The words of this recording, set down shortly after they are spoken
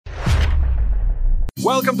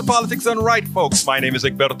Welcome to Politics Done Right, folks. My name is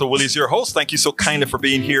Egberto Willies, your host. Thank you so kindly for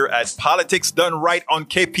being here at Politics Done Right on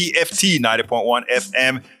KPFT 90.1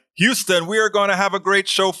 FM Houston. We are going to have a great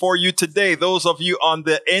show for you today. Those of you on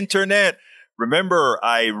the internet, remember,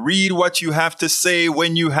 I read what you have to say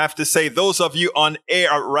when you have to say. Those of you on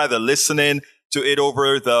air, or rather listening to it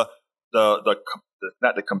over not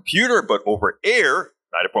the computer, but over air,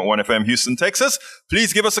 90.1 FM Houston, Texas.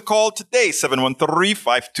 Please give us a call today,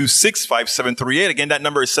 713-526-5738. Again, that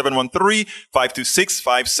number is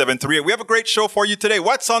 713-526-5738. We have a great show for you today.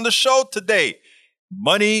 What's on the show today?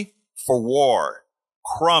 Money for war.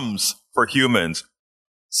 Crumbs for humans.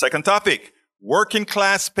 Second topic, working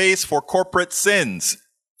class pays for corporate sins.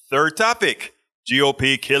 Third topic,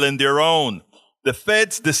 GOP killing their own. The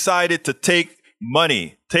feds decided to take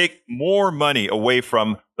more money away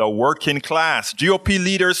from the working class. GOP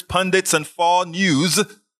leaders, pundits, and Fall News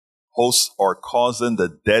hosts are causing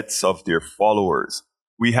the deaths of their followers.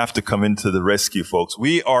 We have to come into the rescue, folks.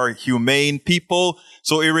 We are humane people.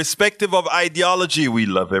 So irrespective of ideology, we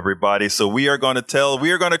love everybody. So we are going to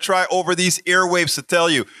try over these airwaves to tell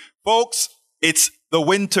you, folks, it's the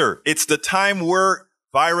winter. It's the time where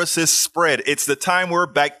viruses spread. It's the time where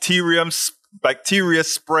bacteria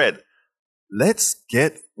spread. Let's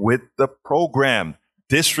get with the program.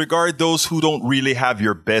 Disregard those who don't really have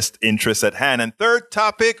your best interests at hand. And third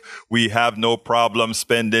topic, we have no problem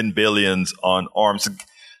spending billions on arms.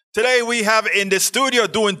 Today we have in the studio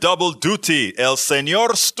doing double duty. El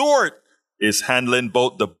Señor Stuart is handling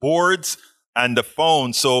both the boards and the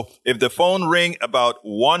phone. So if the phone ring about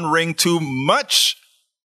one ring too much,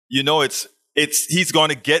 you know he's going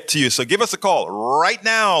to get to you. So give us a call right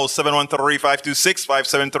now,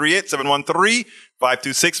 713-526-5738,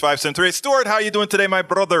 713-526-5738. Stuart, how are you doing today, my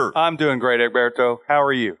brother? I'm doing great, Egberto. How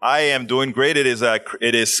are you? I am doing great. It is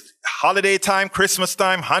holiday time, Christmas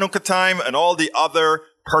time, Hanukkah time, and all the other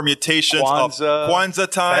permutations of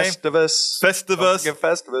Kwanzaa time,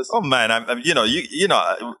 Festivus. Oh man,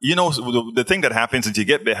 the thing that happens is you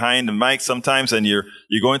get behind the mic sometimes, and you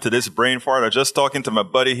go into this brain fart. I was just talking to my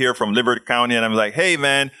buddy here from Liberty County, and I'm like, hey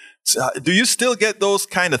man, do you still get those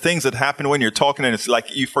kind of things that happen when you're talking, and it's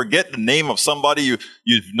like you forget the name of somebody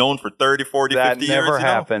you've known for 30, 40, 50 years? That never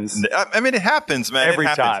happens. I mean, it happens, man. Every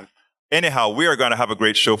time. Anyhow, we are going to have a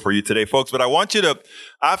great show for you today, folks. But I want you to,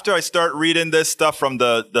 after I start reading this stuff from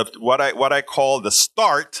what I call the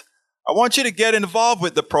start, I want you to get involved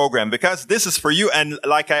with the program because this is for you. And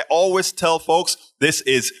like I always tell folks, this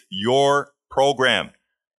is your program.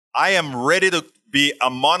 I am ready to be a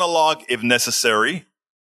monologue if necessary,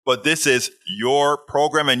 but this is your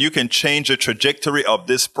program, and you can change the trajectory of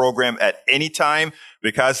this program at any time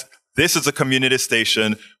because this is a community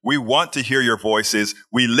station. We want to hear your voices.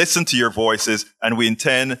 We listen to your voices, and we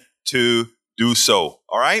intend to do so.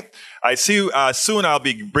 All right? I see soon I'll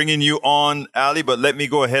be bringing you on, Ali, but let me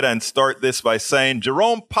go ahead and start this by saying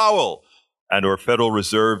Jerome Powell and our Federal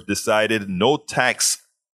Reserve decided no tax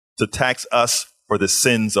to tax us for the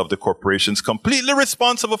sins of the corporations, completely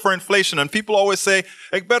responsible for inflation. And people always say,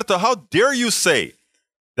 Egberto, how dare you say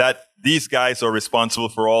that these guys are responsible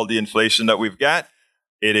for all the inflation that we've got?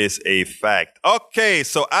 It is a fact. Okay,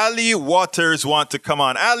 so Ali Waters want to come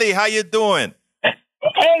on. Ali, how you doing?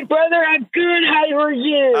 Hey, brother, I'm good. How are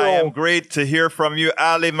you? I am great to hear from you,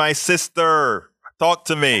 Ali, my sister. Talk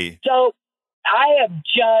to me. So I am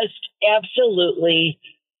just absolutely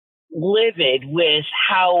livid with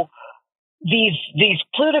how these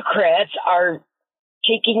plutocrats are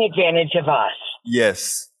taking advantage of us.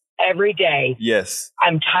 Yes. Every day. Yes.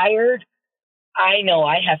 I'm tired. I know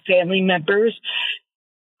I have family members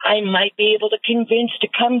I might be able to convince to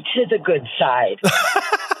come to the good side.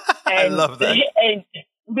 I love that. And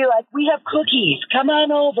be like, we have cookies. Come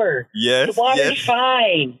on over. Yes. The water's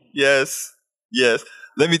fine. Yes.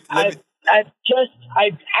 Let me. I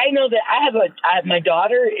know that my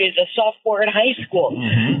daughter is a sophomore in high school.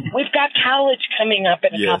 Mm-hmm. We've got college coming up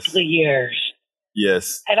in a couple of years.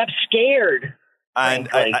 Yes. And I'm scared. And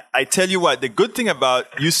I tell you what, the good thing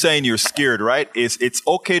about you saying you're scared, right, is it's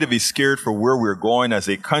okay to be scared for where we're going as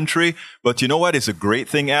a country. But you know what is a great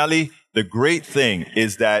thing, Ali? The great thing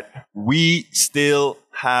is that we still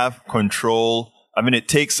have control. I mean, it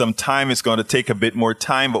takes some time. It's going to take a bit more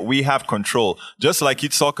time, but we have control. Just like you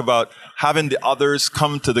talk about having the others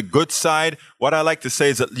come to the good side. What I like to say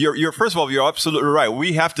is that you're first of all, you're absolutely right.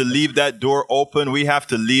 We have to leave that door open. We have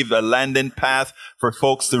to leave a landing path for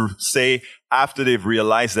folks to say after they've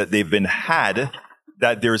realized that they've been had,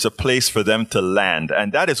 that there's a place for them to land.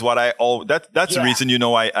 And that is what that's the reason,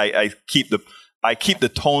 I keep I keep the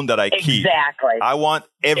tone that I keep. Exactly. I want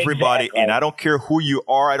everybody in. I don't care who you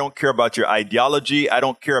are. I don't care about your ideology. I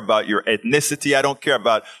don't care about your ethnicity. I don't care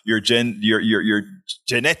about your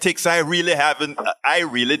genetics. I really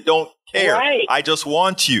don't care. Right. I just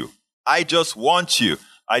want you. I just want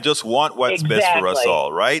what's best for us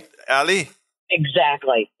all. Right, Ali?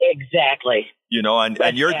 Exactly. You know,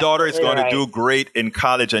 and your daughter is going to do great in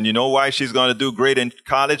college. And you know why she's going to do great in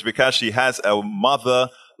college? Because she has a mother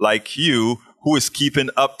like you who is keeping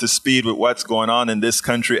up to speed with what's going on in this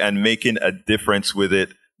country and making a difference with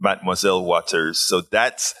it, Mademoiselle Waters. So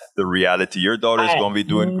that's the reality. Your daughter is going to be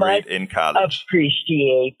doing great in college.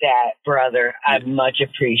 Appreciate that, brother. I much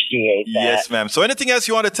appreciate that. Yes, ma'am. So anything else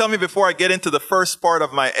you want to tell me before I get into the first part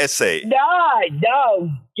of my essay? No.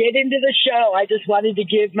 Get into the show. I just wanted to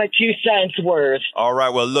give my 2 cents worth. All right.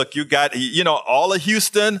 Well, look, you got, all of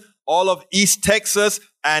Houston, all of East Texas,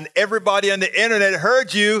 and everybody on the internet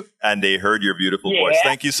heard you, and they heard your beautiful voice.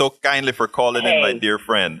 Thank you so kindly for calling in, my dear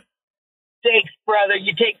friend. Thanks, brother.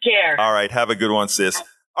 You take care. All right. Have a good one, sis.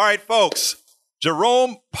 All right, folks.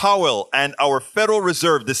 Jerome Powell and our Federal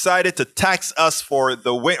Reserve decided to tax us for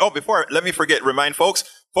the win. Oh, let me remind folks.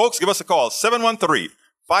 Folks, give us a call.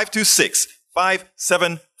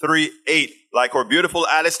 713-526-5738. Like our beautiful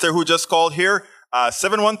Alistair who just called here.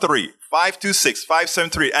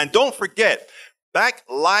 713-526-5738. And don't forget, back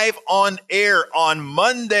live on air on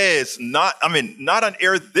Mondays. Not on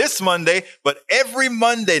air this Monday, but every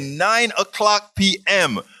Monday, 9:00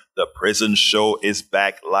 p.m. The Prison Show is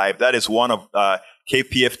back live. That is one of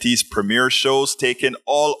KPFT's premier shows taken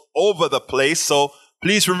all over the place. So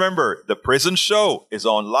please remember, The Prison Show is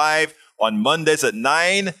on live on Mondays at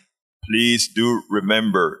 9. Please do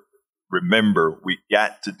remember, we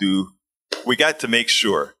got to make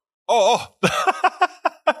sure. I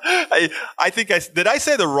think did I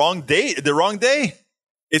say the wrong day?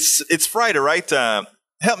 It's Friday, right?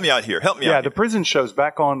 Help me out here. Yeah, the Prison Show's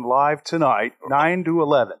back on live tonight, 9 to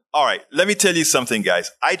 11. All right, let me tell you something,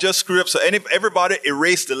 guys. I just screwed up. So everybody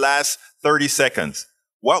erase the last 30 seconds.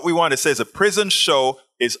 What we want to say is the Prison Show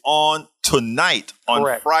is on tonight,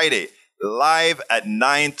 on Friday, live at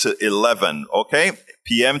 9 to 11, okay?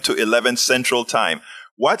 p.m. to 11 Central Time.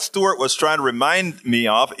 What Stuart was trying to remind me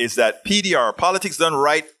of is that PDR, Politics Done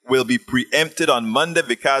Right, will be preempted on Monday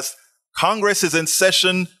because Congress is in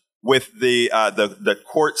session with the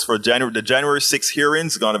courts for the January 6th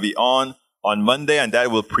hearings going to be on Monday, and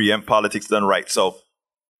that will preempt Politics Done Right. So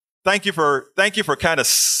thank you for kind of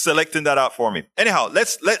selecting that out for me. Anyhow,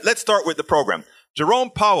 let's start with the program.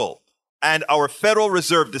 Jerome Powell and our Federal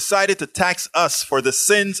Reserve decided to tax us for the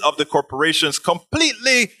sins of the corporations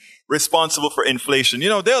completely responsible for inflation.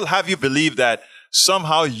 They'll have you believe that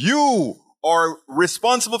somehow you are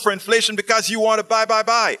responsible for inflation because you want to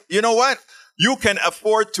buy. You know what? You can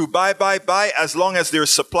afford to buy as long as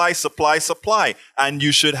there's supply. And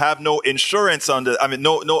you should have no insurance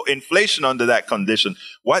no inflation under that condition.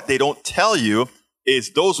 What they don't tell you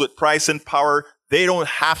is those with price and power, they don't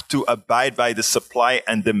have to abide by the supply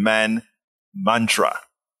and demand mantra.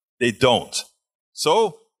 They don't.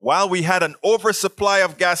 So while we had an oversupply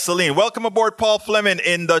of gasoline, welcome aboard Paul Fleming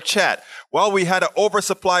in the chat. While we had an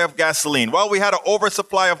oversupply of gasoline, while we had an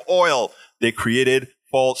oversupply of oil, they created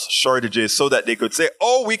false shortages so that they could say,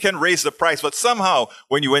 we can raise the price. But somehow,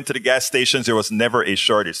 when you went to the gas stations, there was never a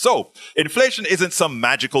shortage. So inflation isn't some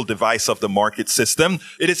magical device of the market system.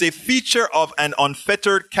 It is a feature of an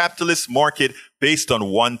unfettered capitalist market based on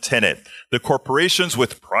one tenet. The corporations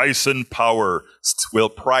with price and power will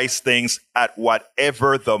price things at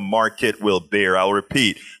whatever the market will bear. I'll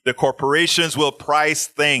repeat. The corporations will price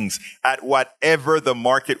things at whatever the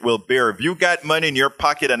market will bear. If you got money in your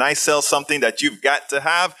pocket and I sell something that you've got to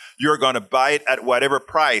have, you're going to buy it at whatever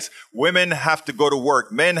price. Women have to go to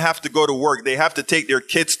work. Men have to go to work. They have to take their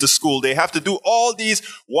kids to school. They have to do all these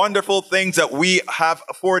wonderful things that we have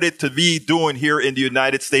afforded to be doing here in the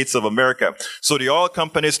United States of America. So the oil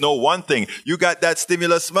companies know one thing. You got that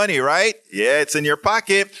stimulus money, right? Yeah, it's in your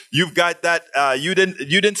pocket. You've got that. You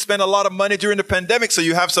didn't spend a lot of money during the pandemic, so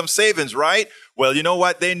you have some savings, right? Well, you know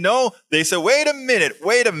what they know? They say, wait a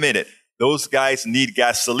minute. Those guys need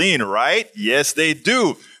gasoline, right? Yes, they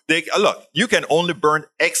do. Look, you can only burn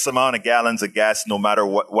X amount of gallons of gas no matter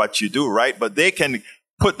what you do, right? But they can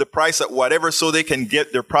put the price at whatever so they can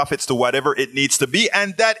get their profits to whatever it needs to be.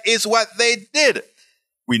 And that is what they did.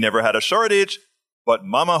 We never had a shortage, but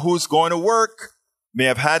mama who's going to work may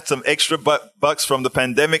have had some extra bucks from the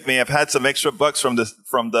pandemic, may have had some extra bucks from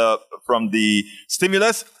the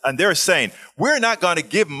stimulus, and they're saying, we're not going to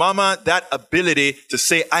give mama that ability to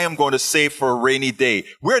say, I am going to save for a rainy day.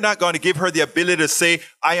 We're not going to give her the ability to say,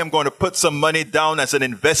 I am going to put some money down as an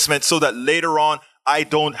investment so that later on I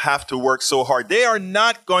don't have to work so hard. They are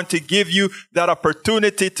not going to give you that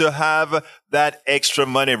opportunity to have that extra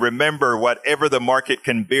money. Remember, whatever the market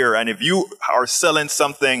can bear. And if you are selling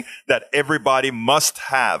something that everybody must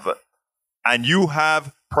have, and you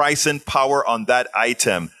have pricing power on that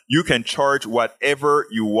item, you can charge whatever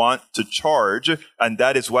you want to charge. And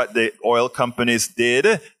that is what the oil companies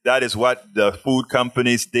did. That is what the food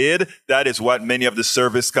companies did. That is what many of the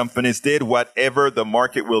service companies did. Whatever the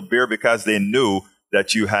market will bear, because they knew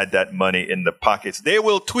that you had that money in the pockets. They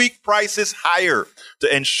will tweak prices higher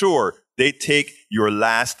to ensure they take your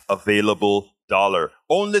last available dollar.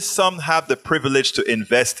 Only some have the privilege to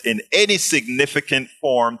invest in any significant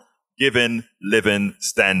form given living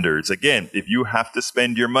standards. Again, if you have to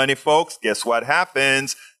spend your money, folks, guess what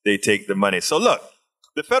happens? They take the money. So look,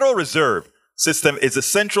 the Federal Reserve System is the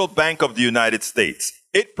central bank of the United States.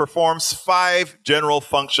 It performs 5 general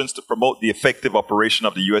functions to promote the effective operation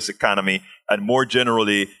of the U.S. economy and, more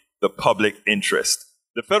generally, the public interest.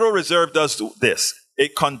 The Federal Reserve does this.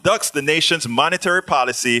 It conducts the nation's monetary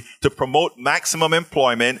policy to promote maximum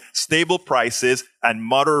employment, stable prices, and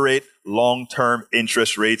moderate long-term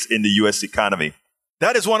interest rates in the U.S. economy.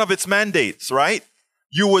 That is one of its mandates, right?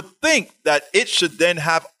 You would think that it should then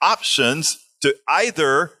have options to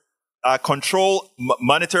either control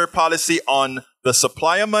monetary policy on the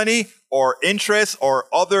supply of money or interest or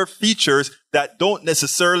other features that don't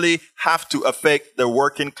necessarily have to affect the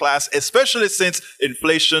working class, especially since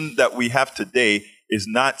inflation that we have today is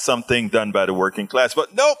not something done by the working class.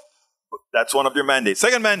 But nope, that's one of their mandates.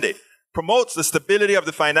 Second mandate, promotes the stability of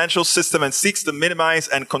the financial system and seeks to minimize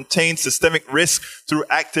and contain systemic risk through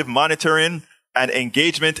active monitoring and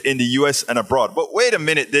engagement in the U.S. and abroad. But wait a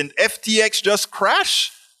minute, didn't FTX just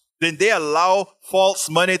crash? Didn't they allow false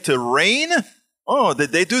money to reign? Oh,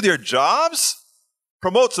 did they do their jobs?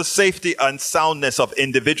 Promotes the safety and soundness of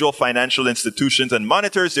individual financial institutions and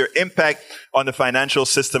monitors their impact on the financial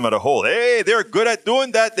system as a whole. Hey, they're good at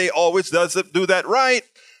doing that. They always do that right.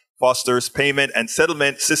 Fosters payment and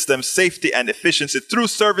settlement system safety and efficiency through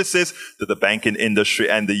services to the banking industry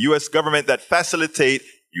and the U.S. government that facilitate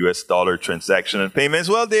U.S. dollar transaction and payments.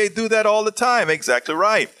 Well, they do that all the time. Exactly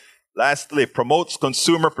right. Lastly, promotes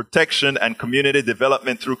consumer protection and community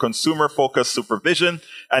development through consumer-focused supervision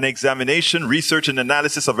and examination, research and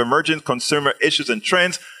analysis of emerging consumer issues and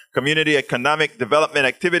trends, community economic development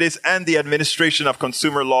activities, and the administration of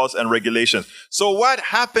consumer laws and regulations. So what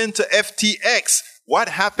happened to FTX? What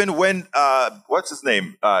happened when, what's his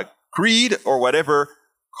name? Creed or whatever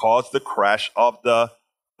caused the crash of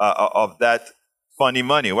of that funny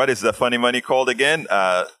money. What is the funny money called again?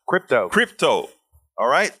 Crypto. All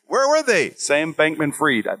right. Where were they? Sam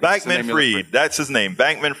Bankman-Fried. Bankman-Fried. That's his name,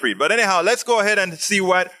 Bankman-Fried. But anyhow, let's go ahead and see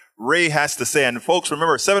what Ray has to say. And folks,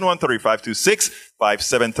 remember,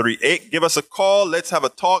 713-526-5738. Give us a call. Let's have a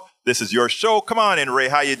talk. This is your show. Come on in, Ray.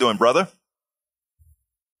 How you doing, brother?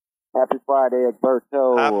 Happy Friday,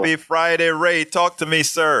 Alberto. Happy Friday, Ray. Talk to me,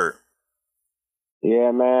 sir.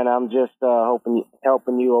 Yeah, man. I'm just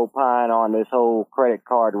helping you opine on this whole credit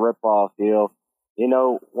card ripoff deal. You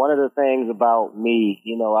know, one of the things about me,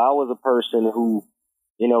 you know, I was a person who,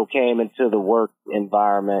 you know, came into the work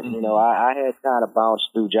environment. Mm-hmm. You know, I had kind of bounced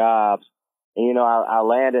through jobs. And, you know, I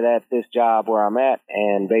landed at this job where I'm at.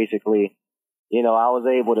 And basically, you know, I was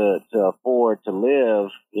able to afford to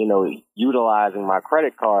live, you know, utilizing my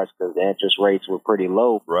credit cards because the interest rates were pretty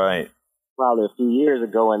low. Right. Probably a few years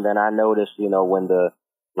ago. And then I noticed, you know, when the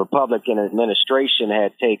Republican administration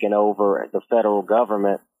had taken over the federal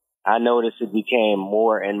government, I noticed it became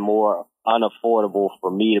more and more unaffordable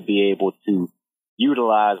for me to be able to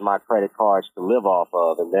utilize my credit cards to live off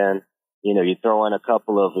of. And then, you know, you throw in a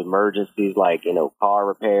couple of emergencies like, you know, car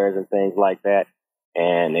repairs and things like that.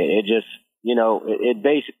 And it just, you know, it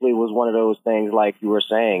basically was one of those things like you were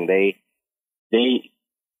saying. They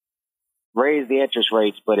raise the interest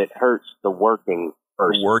rates, but it hurts the working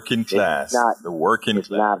person. The working class. It's not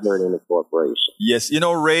hurting the corporation. Yes. You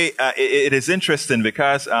know, Ray, it is interesting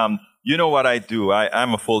because, you know what I do?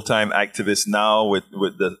 I'm a full-time activist now with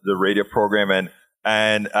the radio program.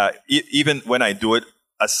 And even when I do it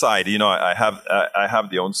aside, you know, I have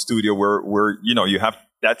the own studio where, you know, you have,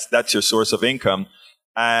 that's your source of income.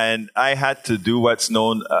 And I had to do what's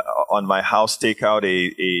known on my house, take out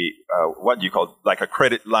a what do you call it? Like a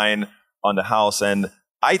credit line on the house. And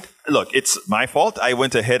look, it's my fault. I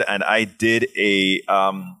went ahead and I did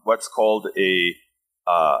what's called a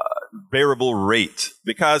variable rate,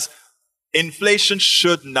 because inflation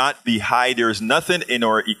should not be high. There's nothing in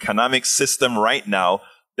our economic system right now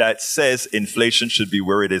that says inflation should be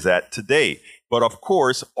where it is at today. But of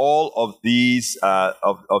course, all of these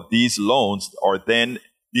of these loans are then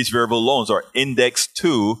these variable loans are indexed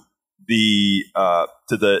to the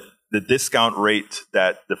discount rate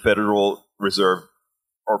that the Federal Reserve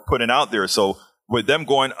are putting out there. So with them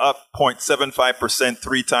going up 0.75%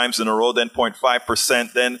 3 times in a row, then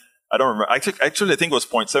 0.5%, then I don't remember. Actually, I think it was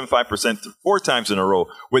 0.75% 4 times in a row.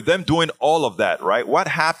 With them doing all of that, right? What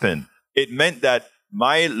happened? It meant that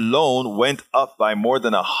my loan went up by more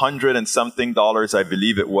than $100 and something, I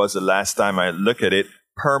believe it was the last time I look at it,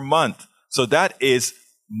 per month. So that is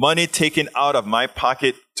money taken out of my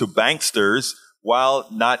pocket to banksters while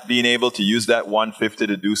not being able to use that 150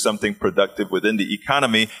 to do something productive within the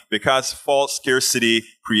economy, because false scarcity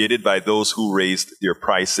created by those who raised their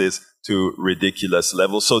prices to ridiculous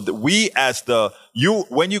levels. So that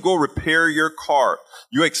when you go repair your car,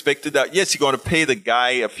 you expected that, yes, you're going to pay the guy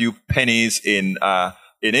a few pennies in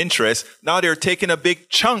interest. Now they're taking a big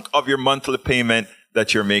chunk of your monthly payment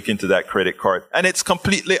that you're making to that credit card. And it's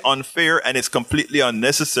completely unfair, and it's completely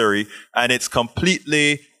unnecessary, and it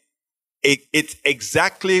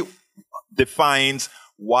exactly defines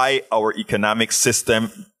why our economic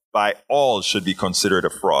system by all should be considered a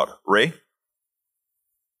fraud. Ray?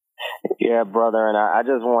 Yeah, brother, and I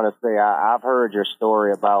just want to say I've heard your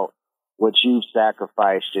story about what you've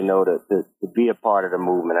sacrificed, to be a part of the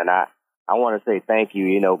movement, and I want to say thank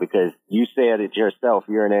you, because you said it yourself.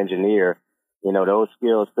 You're an engineer, those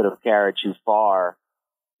skills could have carried you far,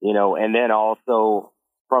 and then also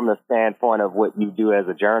from the standpoint of what you do as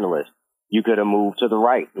a journalist, you could have moved to the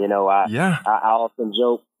right. I often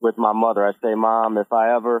joke with my mother. I say, Mom, if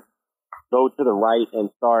I ever go to the right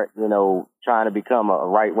and start, trying to become a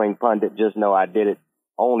right-wing pundit, just know I did it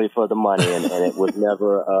only for the money, and it was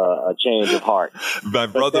never a change of heart. My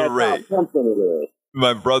brother Ray,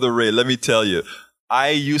 let me tell you,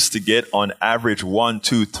 I used to get on average 1,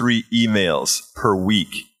 2, 3 emails per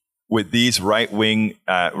week with these right-wing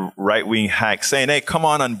hacks saying, "Hey, come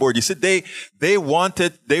on board." You said they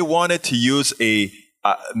wanted to use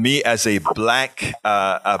me as a black.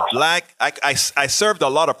 I served a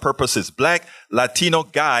lot of purposes. Black Latino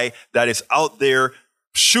guy that is out there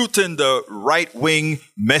shooting the right-wing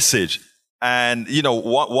message. And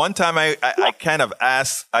one time I kind of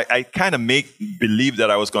asked, I kind of make believe that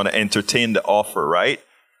I was going to entertain the offer, right?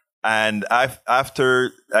 And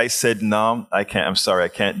after I said, no, I can't. I'm sorry, I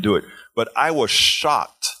can't do it. But I was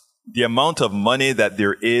shocked the amount of money that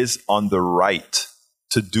there is on the right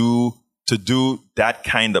to do that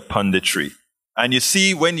kind of punditry. And you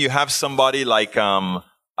see, when you have somebody like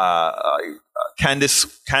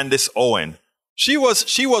Candace Owen, she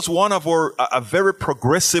was one of a very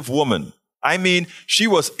progressive woman. I mean, she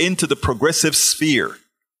was into the progressive sphere,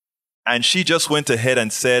 and she just went ahead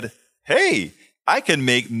and said, "Hey, I can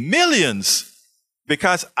make millions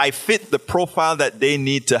because I fit the profile that they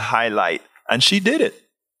need to highlight." And she did it.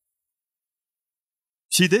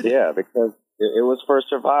 She did it. Yeah, because it was for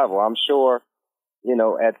survival. I'm sure,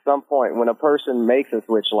 at some point when a person makes a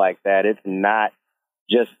switch like that, it's not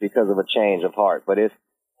just because of a change of heart, but it's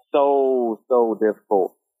so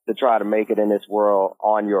difficult to try to make it in this world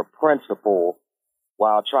on your principle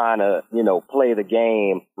while trying to, play the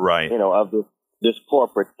game, right? Of this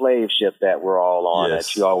corporate slave ship that we're all on, yes,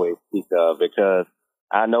 that you always speak of, because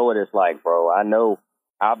I know what it's like, bro. I know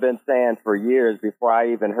I've been saying for years before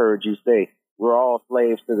I even heard you say we're all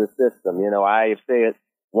slaves to the system. I say it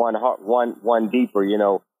one deeper,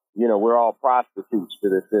 we're all prostitutes to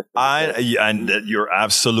the system. And you're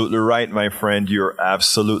absolutely right, my friend. You're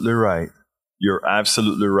absolutely right. You're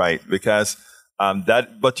absolutely right, because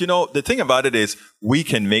but the thing about it is we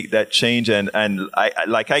can make that change. And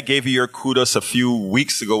I gave you your kudos a few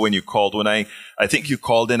weeks ago when you called, when I think you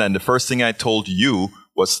called in, and the first thing I told you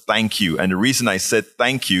was thank you. And the reason I said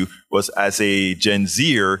thank you was, as a Gen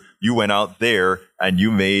Zer, you went out there and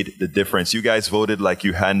you made the difference. You guys voted like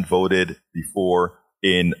you hadn't voted before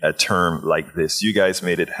in a term like this. You guys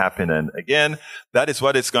made it happen. And again, that is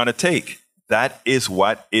what it's going to take. That is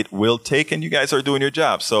what it will take, and you guys are doing your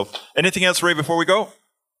job. So anything else, Ray, before we go?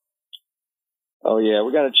 Oh, yeah,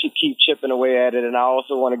 we're going to keep chipping away at it. And I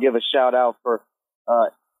also want to give a shout out for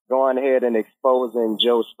going ahead and exposing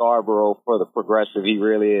Joe Scarborough for the progressive he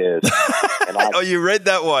really is. And oh, you read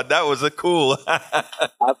that one? That was a cool. I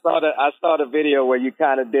saw the video where you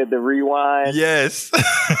kind of did the rewind. Yes.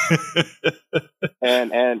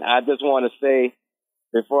 and I just want to say,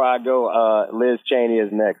 before I go, Liz Cheney is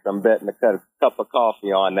next. I'm betting a cup of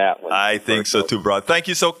coffee on that one. I think so too, bro. Thank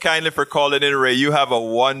you so kindly for calling in, Ray. You have a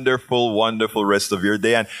wonderful, wonderful rest of your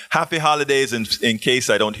day, and happy holidays in case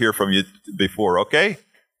I don't hear from you before, okay?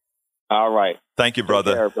 All right. Thank you,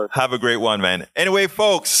 brother. Take care, have a great one, man. Anyway,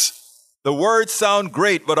 folks, the words sound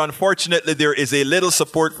great, but unfortunately, there is a little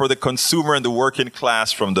support for the consumer and the working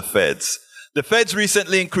class from the feds. The feds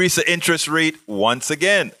recently increased the interest rate once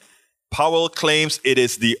again. Powell claims it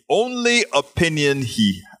is the only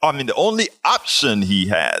the only option he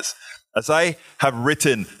has. As I have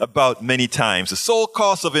written about many times, the sole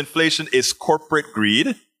cause of inflation is corporate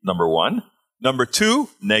greed, number one. Number two,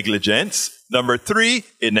 negligence. Number three,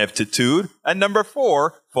 ineptitude. And number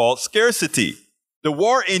four, false scarcity. The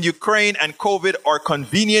war in Ukraine and COVID are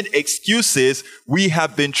convenient excuses we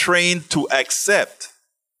have been trained to accept.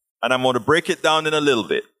 And I'm going to break it down in a little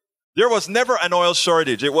bit. There was never an oil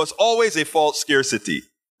shortage. It was always a false scarcity.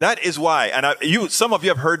 That is why, and some of you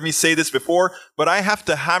have heard me say this before, but I have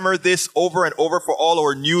to hammer this over and over for all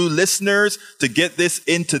our new listeners to get this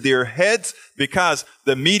into their heads, because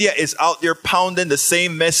the media is out there pounding the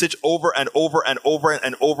same message over and over and over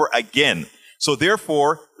and over again. So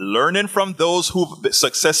therefore, learning from those who've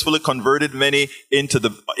successfully converted many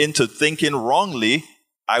into thinking wrongly,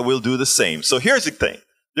 I will do the same. So here's the thing.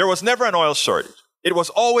 There was never an oil shortage. It was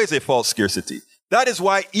always a false scarcity. That is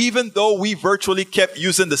why even though we virtually kept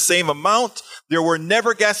using the same amount, there were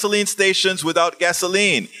never gasoline stations without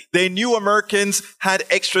gasoline. They knew Americans had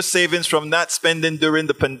extra savings from not spending during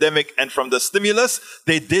the pandemic and from the stimulus.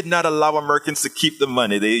 They did not allow Americans to keep the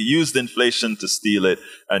money. They used inflation to steal it,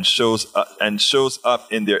 and it shows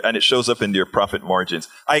up in their profit margins.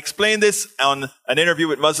 I explained this on an interview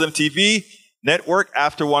with Muslim TV Network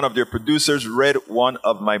after one of their producers read one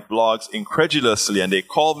of my blogs incredulously, and they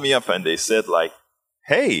called me up and they said, like,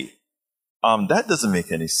 hey, that doesn't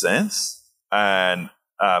make any sense, and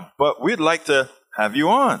but we'd like to have you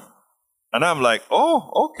on. And I'm like,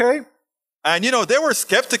 oh, okay. And they were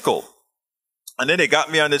skeptical, and then they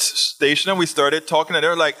got me on this station and we started talking, and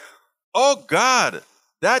they're like, oh God,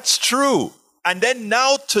 that's true. And then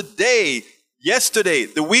now today, yesterday,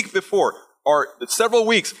 the week before, or several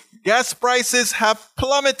weeks, gas prices have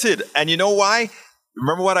plummeted. And you know why?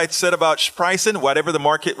 Remember what I said about pricing? Whatever the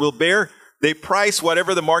market will bear. They price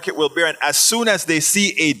whatever the market will bear. And as soon as they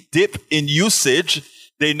see a dip in usage,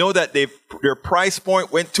 they know that their price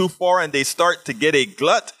point went too far, and they start to get a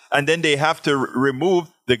glut. And then they have to remove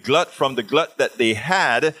the glut from the glut that they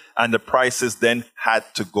had. And the prices then had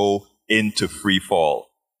to go into free fall.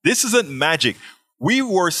 This isn't magic. We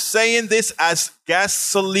were saying this as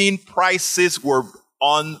gasoline prices were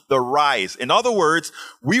on the rise. In other words,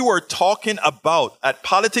 we were talking about, at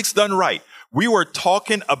Politics Done Right, we were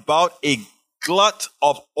talking about a glut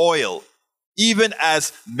of oil. Even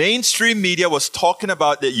as mainstream media was talking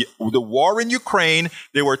about the war in Ukraine,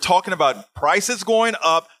 they were talking about prices going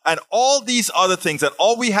up and all these other things. And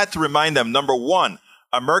all we had to remind them, number one,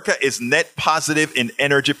 America is net positive in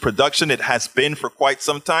energy production. It has been for quite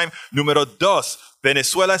some time. Numero dos,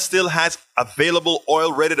 Venezuela still has available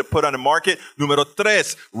oil ready to put on the market. Numero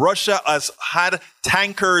tres, Russia has had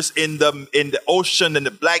tankers in the ocean and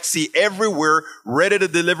the Black Sea everywhere ready to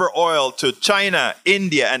deliver oil to China,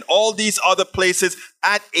 India, and all these other places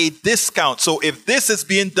at a discount. So if this is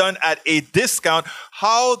being done at a discount,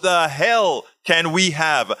 how the hell can we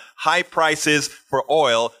have high prices for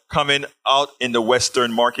oil coming out in the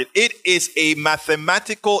Western market? It is a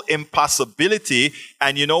mathematical impossibility.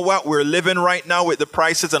 And you know what? We're living right now with the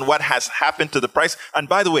prices and what has happened to the price. And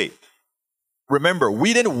by the way, remember,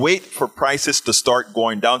 we didn't wait for prices to start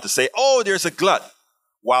going down to say, oh, there's a glut.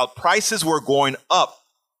 While prices were going up,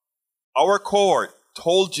 our cohort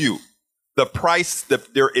told you the price,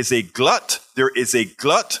 that there is a glut, there is a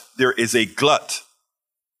glut, there is a glut.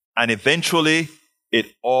 And eventually,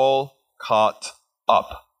 it all caught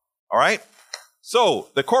up. All right? So,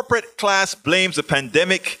 the corporate class blames the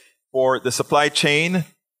pandemic for the supply chain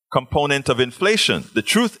component of inflation. The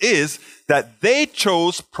truth is that they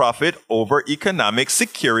chose profit over economic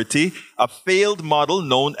security, a failed model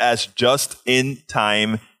known as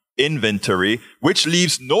just-in-time inventory, which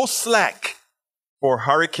leaves no slack for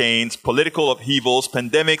hurricanes, political upheavals,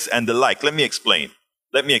 pandemics, and the like. Let me explain.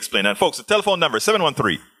 And folks, the telephone number,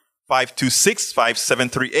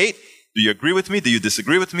 713-526-5738. Do you agree with me? Do you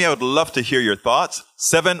disagree with me? I would love to hear your thoughts.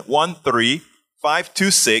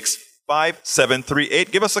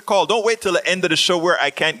 713-526-5738. Give us a call. Don't wait till the end of the show where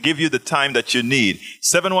I can't give you the time that you need.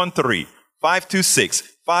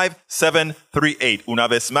 713-526-5738. Una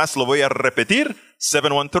vez más lo voy a repetir.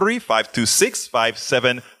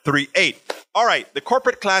 713-526-5738. All right. The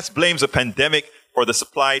corporate class blames the pandemic for the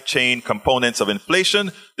supply chain components of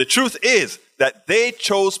inflation. The truth is that they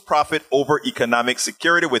chose profit over economic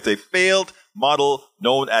security with a failed model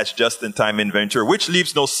known as just-in-time inventory, which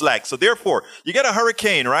leaves no slack. So therefore, you get a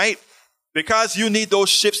hurricane, right? Because you need those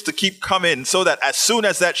ships to keep coming so that as soon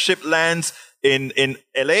as that ship lands in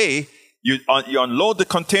LA, you unload the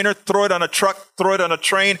container, throw it on a truck, throw it on a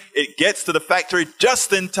train. It gets to the factory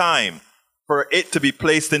just in time for it to be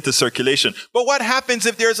placed into circulation. But what happens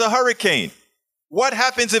if there's a hurricane? What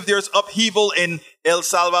happens if there's upheaval in El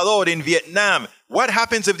Salvador, in Vietnam? What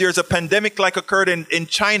happens if there's a pandemic like occurred in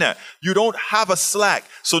China? You don't have a slack.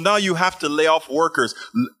 So now you have to lay off workers.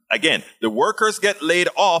 Again, the workers get laid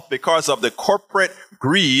off because of the corporate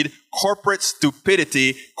greed, corporate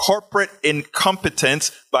stupidity, corporate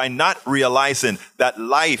incompetence by not realizing that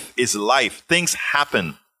life is life. Things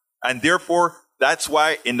happen. And therefore, that's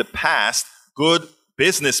why in the past, good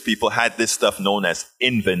business people had this stuff known as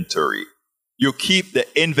inventory. You keep the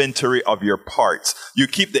inventory of your parts. You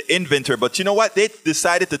keep the inventory. But you know what? They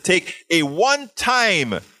decided to take a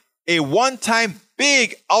one-time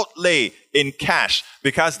big outlay in cash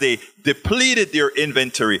because they depleted their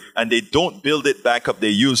inventory and they don't build it back up. They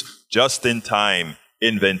use just-in-time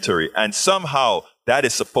inventory. And somehow that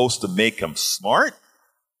is supposed to make them smart.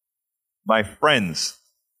 My friends,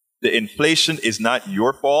 the inflation is not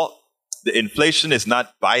your fault. The inflation is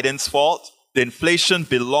not Biden's fault. The inflation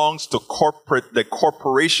belongs to the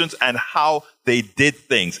corporations and how they did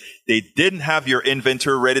things. They didn't have your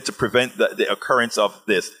inventory ready to prevent the occurrence of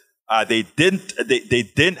this. They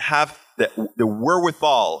didn't have the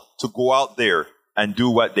wherewithal to go out there and do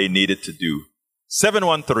what they needed to do.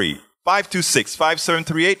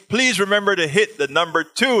 713-526-5738. Please remember to hit the number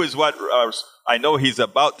 2 is what I know he's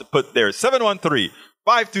about to put there.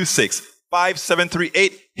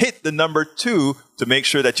 713-526-5738. Hit the number 2 to make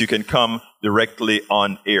sure that you can come directly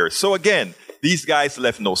on air. So again, these guys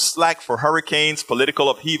left no slack for hurricanes, political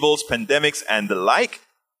upheavals, pandemics, and the like.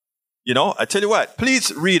 You know, I tell you what,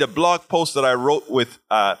 please read a blog post that I wrote with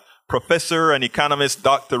Professor and economist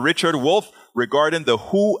Dr. Richard Wolff regarding the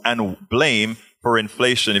who and blame for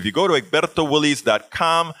inflation. If you go to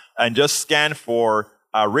egbertowillies.com and just scan for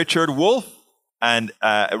Richard Wolff and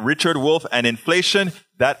inflation,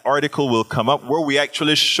 that article will come up where we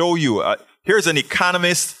actually show you. Here's an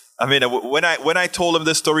economist. I mean, when I told him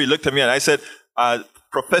this story, he looked at me and I said,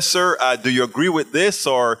 Professor, do you agree with this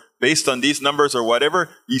or based on these numbers or whatever?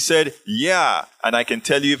 He said, yeah, and I can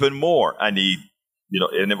tell you even more. And he, you know,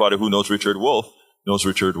 anybody who knows Richard Wolff knows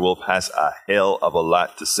Richard Wolff has a hell of a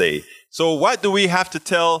lot to say. So what do we have to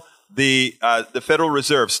tell the Federal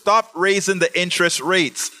Reserve? Stop raising the interest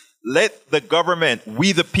rates. Let the government,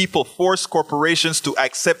 we the people, force corporations to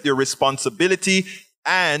accept their responsibility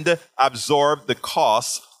and absorb the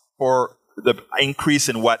costs for the increase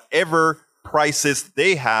in whatever prices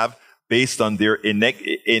they have based on their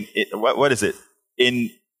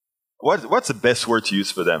what's the best word to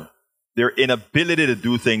use for them? Their inability to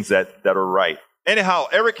do things that are right. Anyhow,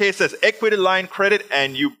 Eric Hayes says equity line credit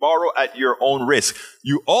and you borrow at your own risk.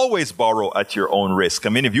 You always borrow at your own risk. I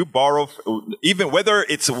mean, if you borrow, even whether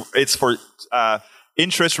it's for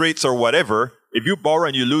interest rates or whatever, if you borrow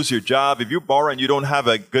and you lose your job, if you borrow and you don't have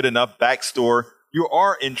a good enough backstore, you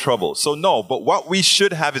are in trouble. So no, but what we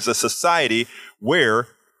should have is a society where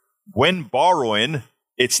when borrowing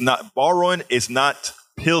is not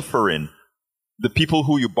pilfering. The people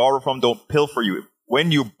who you borrow from don't pilfer you.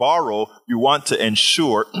 When you borrow, you want to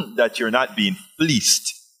ensure that you're not being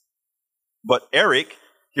fleeced. But Eric,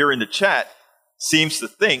 here in the chat, seems to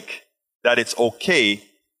think that it's okay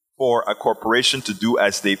for a corporation to do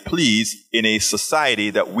as they please in a society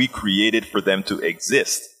that we created for them to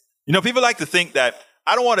exist. You know, people like to think that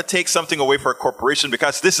I don't want to take something away from a corporation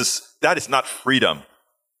because that is not freedom.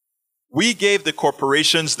 We gave the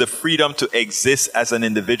corporations the freedom to exist as an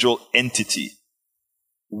individual entity.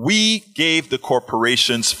 We gave the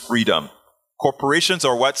corporations freedom. Corporations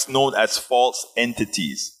are what's known as false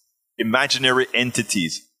entities, imaginary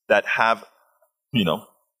entities that have, you know,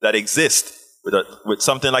 that exist with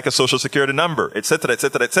something like a social security number, etc.,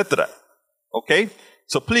 etc., etc. Okay?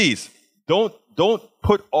 So please, don't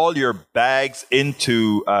put all your bags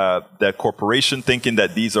into the corporation thinking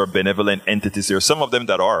that these are benevolent entities. There are some of them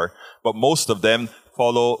that are, but most of them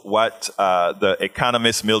follow what the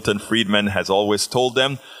economist Milton Friedman has always told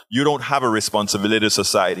them. You don't have a responsibility to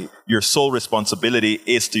society. Your sole responsibility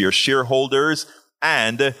is to your shareholders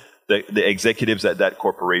and the executives at that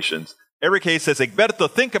corporations. Eric Hayes says, Egberto,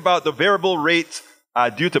 think about the variable rates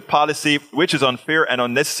due to policy, which is unfair and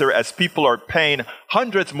unnecessary as people are paying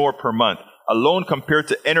hundreds more per month. A loan compared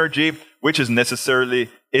to energy, which is necessarily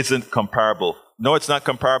isn't comparable. No, it's not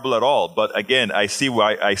comparable at all. But again, I see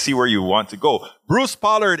where you want to go. Bruce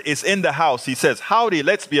Pollard is in the house. He says, howdy,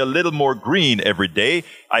 let's be a little more green every day.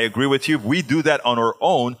 I agree with you. If we do that on our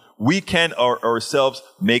own, we can ourselves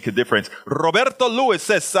make a difference. Roberto Lewis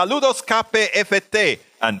says, saludos KPFT.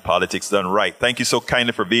 And politics done right. Thank you so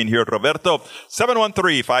kindly for being here, Roberto.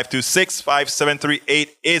 713-526-5738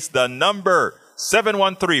 is the number.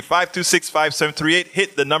 713-526-5738.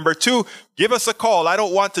 Hit the number 2. Give us a call. I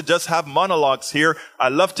don't want to just have monologues here. I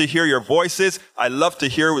love to hear your voices. I love to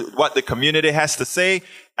hear what the community has to say.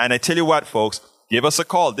 And I tell you what, folks, give us a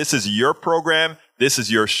call. This is your program. This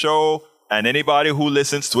is your show. And anybody who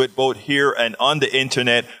listens to it both here and on the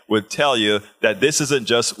internet will tell you that this isn't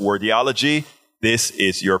just wordiology. This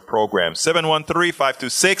is your program.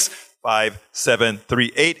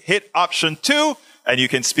 713-526-5738. Hit option 2 and you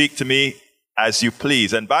can speak to me as you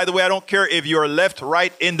please. And by the way, I don't care if you're left,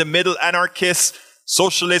 right, in the middle, anarchist,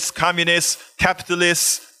 socialist, communist,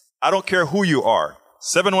 capitalist. I don't care who you are.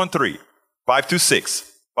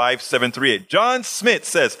 713-526-5738. John Smith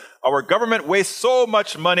says, our government wastes so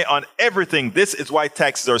much money on everything. This is why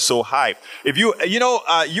taxes are so high. If you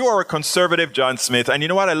are a conservative, John Smith, and you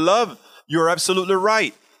know what I love? You're absolutely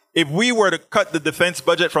right. If we were to cut the defense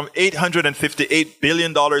budget from $858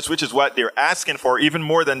 billion, which is what they're asking for, even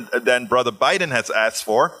more than Brother Biden has asked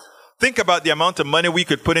for, think about the amount of money we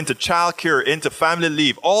could put into childcare, into family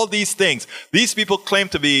leave, all these things. These people claim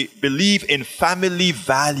to believe in family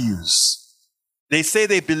values. They say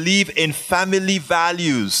they believe in family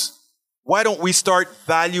values. Why don't we start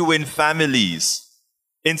valuing families?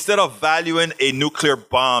 Instead of valuing a nuclear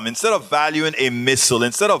bomb, instead of valuing a missile,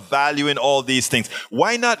 instead of valuing all these things,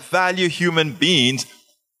 why not value human beings?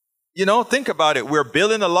 You know, think about it. We're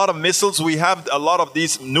building a lot of missiles. We have a lot of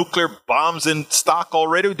these nuclear bombs in stock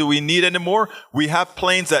already. Do we need any more? We have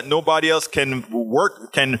planes that nobody else can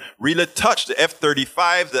really touch. The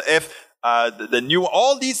F-35, the new,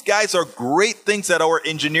 all these guys are great things that our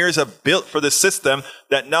engineers have built for the system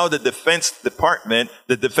that now the Defense Department,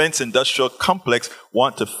 the Defense Industrial Complex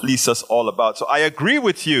want to fleece us all about. So I agree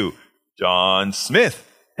with you, John Smith.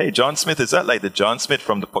 Hey, John Smith, is that like the John Smith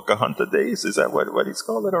from the Pocahontas days? Is that what he's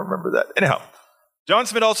called? I don't remember that. Anyhow, John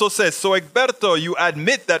Smith also says, so Egberto, you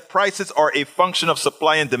admit that prices are a function of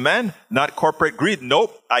supply and demand, not corporate greed.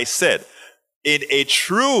 Nope, I said, in a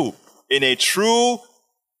true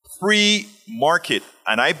free market,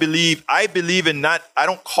 and I believe in not, I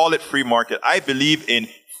don't call it free market. I believe in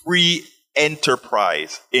free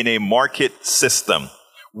enterprise in a market system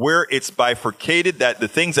where it's bifurcated that the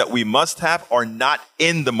things that we must have are not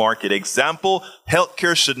in the market. Example,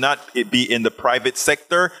 healthcare should not be in the private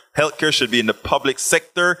sector. Healthcare should be in the public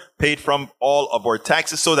sector, paid from all of our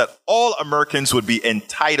taxes so that all Americans would be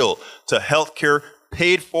entitled to healthcare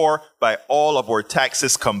paid for by all of our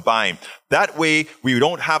taxes combined. That way, we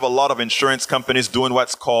don't have a lot of insurance companies doing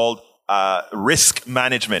what's called risk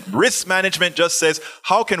management. Risk management just says,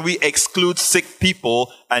 how can we exclude sick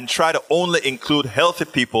people and try to only include healthy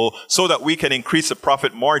people so that we can increase the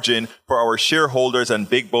profit margin for our shareholders and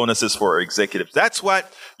big bonuses for our executives? That's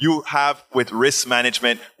what you have with risk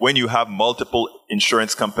management when you have multiple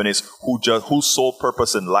insurance companies whose sole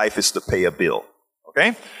purpose in life is to pay a bill.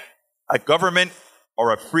 Okay? A government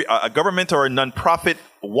or a nonprofit,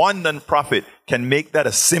 one nonprofit can make that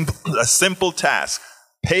a simple task.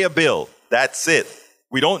 Pay a bill. That's it.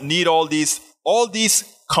 We don't need all these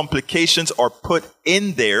complications are put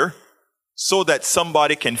in there so that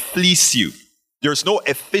somebody can fleece you. There's no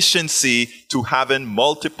efficiency to having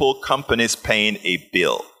multiple companies paying a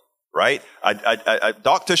bill, right? A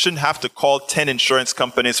doctor shouldn't have to call 10 insurance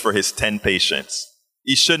companies for his 10 patients.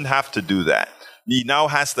 He shouldn't have to do that. He now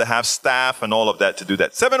has to have staff and all of that to do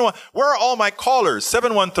that. Where are all my callers?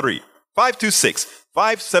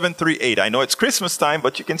 713-526-5738. I know it's Christmas time,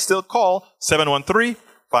 but you can still call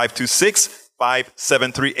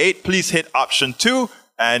 713-526-5738. Please hit option 2,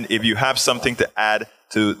 and if you have something to add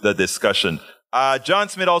to the discussion. John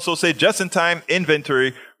Smith also said, just-in-time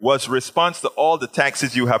inventory was response to all the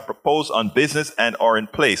taxes you have proposed on business and are in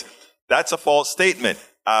place. That's a false statement.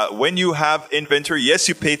 When you have inventory, yes,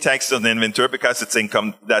 you pay taxes on the inventory because it's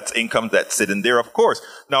income that's sitting there, of course.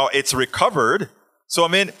 Now, it's recovered. So, I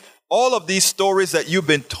mean, all of these stories that you've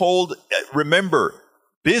been told, remember,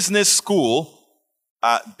 business school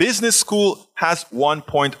has one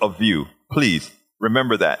point of view. Please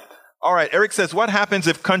remember that. All right, Eric says, what happens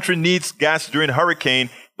if country needs gas during hurricane,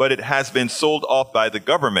 but it has been sold off by the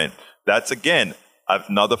government? That's, again,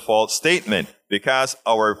 another false statement because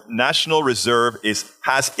our national reserve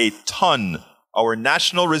has a ton. Our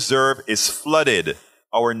national reserve is flooded.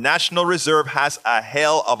 Our national reserve has a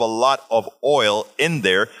hell of a lot of oil in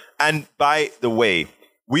there. And by the way,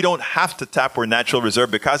 we don't have to tap our natural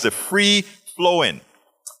reserve because the free flowing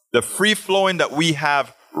that we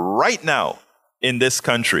have right now in this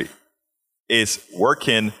country is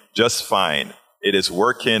working just fine. It is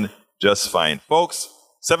working just fine. Folks,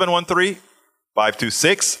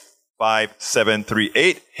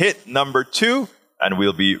 713-526-5738. Hit number 2 and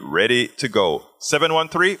we'll be ready to go.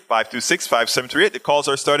 713-526-5738. The calls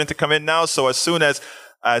are starting to come in now. So as soon as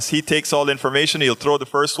he takes all the information, he'll throw the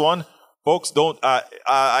first one. Folks, don't.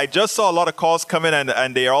 I just saw a lot of calls come in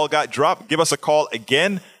and they all got dropped. Give us a call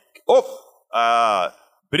again.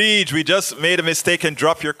 Bridge, we just made a mistake and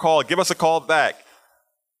dropped your call. Give us a call back.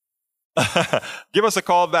 Give us a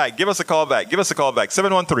call back.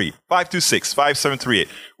 713-526-5738.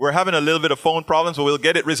 We're having a little bit of phone problems, but we'll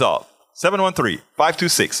get it resolved.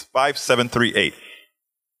 713-526-5738.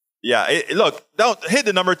 Yeah, look, don't hit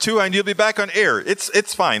the number 2 and you'll be back on air.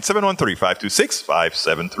 It's fine.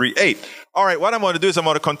 713-526-5738. All right, what I'm going to do is I'm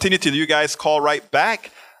going to continue till you guys call right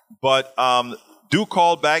back. But do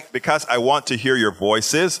call back because I want to hear your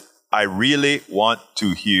voices. I really want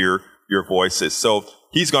to hear your voices. So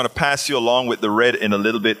he's going to pass you along with the red in a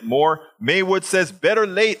little bit more. Maywood says, better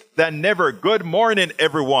late than never. Good morning,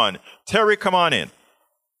 everyone. Terry, come on in.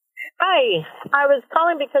 Hi. I was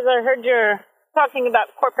calling because I heard you're talking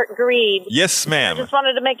about corporate greed. Yes, ma'am. I just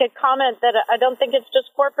wanted to make a comment that I don't think it's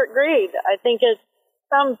just corporate greed. I think it's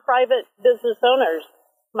some private business owners,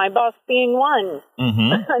 my boss being one.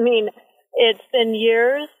 Mm-hmm. I mean, it's been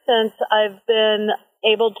years since I've been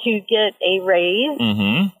able to get a raise,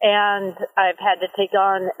 and I've had to take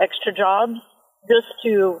on extra jobs just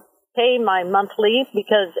to pay my monthly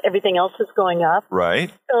because everything else is going up.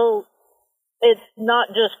 Right. So it's not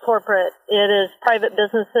just corporate. It is private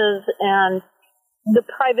businesses, and the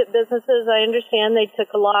private businesses, I understand they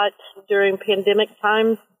took a lot during pandemic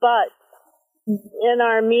times, but in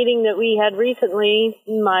our meeting that we had recently,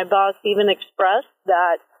 my boss even expressed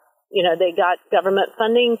that, you know, they got government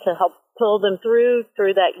funding to help pull them through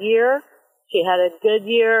that year. She had a good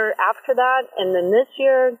year after that, and then this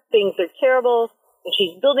year, things are terrible, and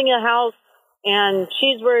she's building a house, and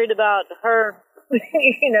she's worried about her,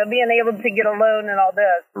 you know, being able to get a loan and all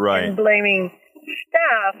this. Right. And blaming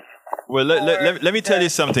staff. Well, let me tell you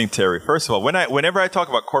something, Terry. First of all, whenever I talk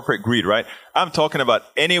about corporate greed, right, I'm talking about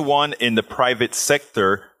anyone in the private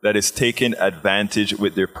sector that is taking advantage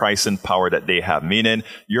with their pricing power that they have. Meaning,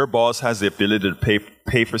 your boss has the ability to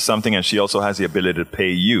pay for something, and she also has the ability to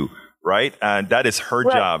pay you, right? And that is her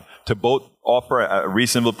job, to both offer a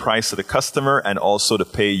reasonable price to the customer and also to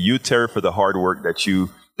pay you, Terry, for the hard work that you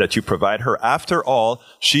provide her. After all,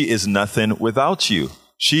 she is nothing without you.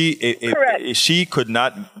 She could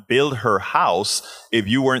not build her house if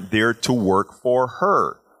you weren't there to work for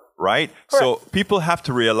her, right? Correct. So people have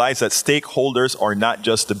to realize that stakeholders are not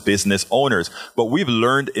just the business owners, but we've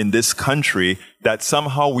learned in this country that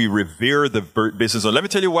somehow we revere the business owner. Let me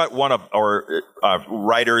tell you what one of our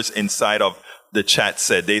writers inside of the chat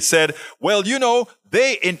said. They said, well, you know,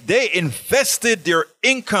 they invested their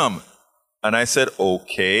income. And I said,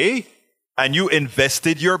 okay. And you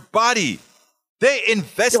invested your body. They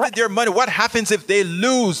invested their money. What happens if they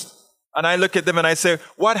lose? And I look at them and I say,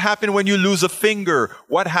 what happened when you lose a finger?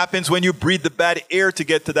 What happens when you breathe the bad air to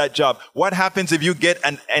get to that job? What happens if you get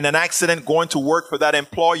in an accident going to work for that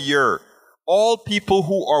employer? All people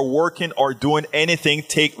who are working or doing anything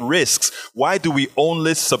take risks. Why do we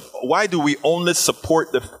only support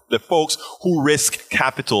the folks who risk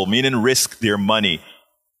capital, meaning risk their money?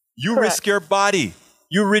 You risk your body.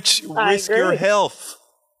 You risk your health.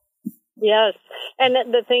 Yes. And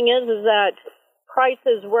the thing is that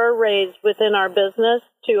prices were raised within our business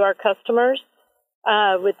to our customers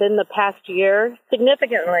within the past year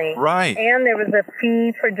significantly. Right. And there was a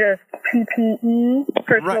fee for just PPE,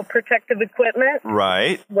 personal protective equipment.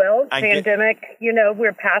 Right. Well, pandemic,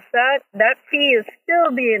 we're past that. That fee is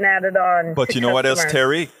still being added on. But you know what else,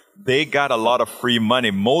 Terry? They got a lot of free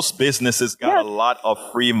money. Most businesses got a lot of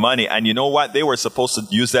free money. And you know what? They were supposed to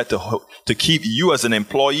use that to keep you as an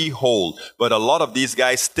employee whole. But a lot of these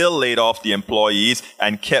guys still laid off the employees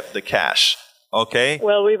and kept the cash. Okay?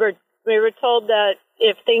 Well, we were told that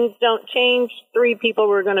if things don't change, 3 people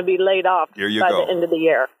were going to be laid off by the end of the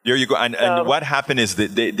year. There you go. And what happened is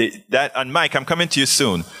that, and Mike, I'm coming to you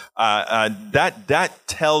soon. That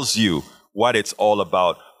tells you what it's all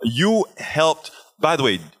about. You helped. By the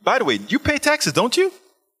way, you pay taxes, don't you?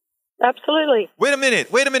 Absolutely. Wait a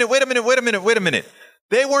minute.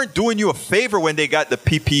 They weren't doing you a favor when they got the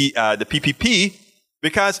PPP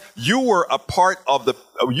because you were a part of the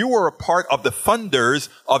funders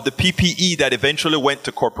of the PPE that eventually went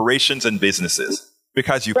to corporations and businesses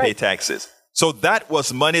because you pay taxes. So that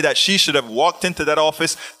was money that she should have walked into that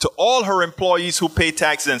office to all her employees who pay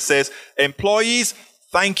taxes and says, employees,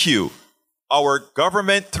 thank you. Our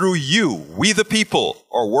government through you, we the people,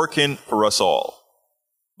 are working for us all.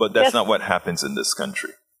 But that's not what happens in this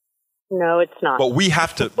country. No, it's not. But we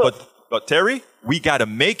have to, but Terry, we got to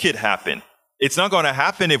make it happen. It's not going to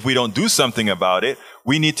happen if we don't do something about it.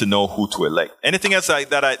 We need to know who to elect. Anything else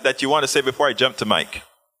that you want to say before I jump to Mike?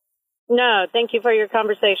 No, thank you for your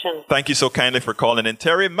conversation. Thank you so kindly for calling in,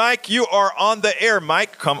 Terry. Mike, you are on the air.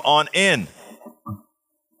 Mike, come on in.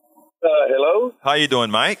 Hello. How you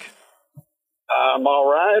doing, Mike? I'm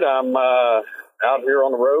all right. I'm out here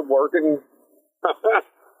on the road working.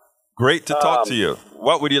 Great to talk to you.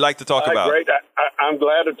 What would you like to talk about? Great. I'm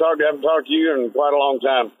glad to talk. I haven't talked to you in quite a long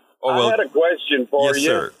time. Oh, well, I had a question for yes, you.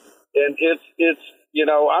 Sir. And it's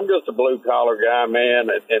I'm just a blue collar guy, man.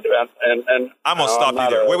 And I'm gonna stop you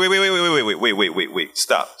there. Wait.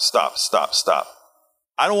 Stop.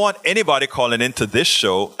 I don't want anybody calling into this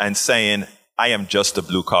show and saying I am just a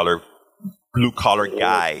blue collar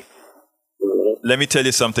guy. Let me tell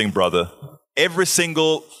you something, brother. Every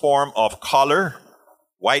single form of collar,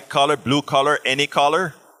 white collar, blue collar, any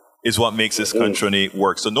collar, is what makes this country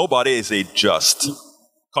work. So nobody is a just.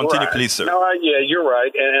 Continue, right. please, sir. No, you're right,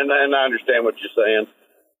 and I understand what you're saying.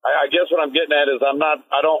 I guess what I'm getting at is I'm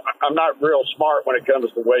not real smart when it comes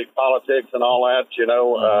to weight politics and all that.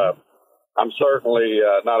 I'm certainly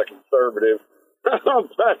not a conservative,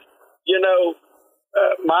 but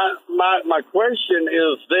my question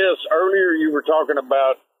is this: earlier you were talking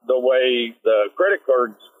about the way the credit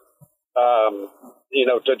cards,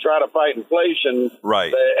 to try to fight inflation.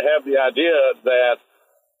 Right. They have the idea that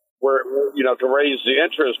to raise the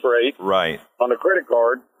interest rate. Right. On the credit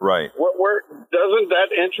card. Right. Where doesn't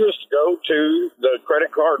that interest go to the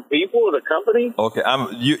credit card people or the company? Okay.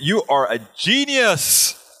 You are a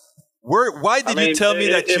genius. Why did you tell me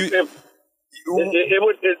that you? It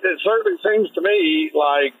certainly seems to me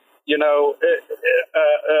like the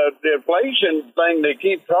inflation thing they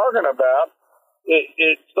keep talking about.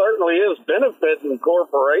 It certainly is benefiting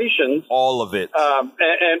corporations. All of it.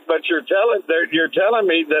 But you're telling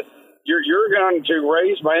me that you're going to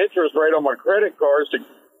raise my interest rate on my credit cards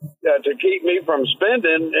to keep me from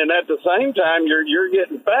spending, and at the same time you're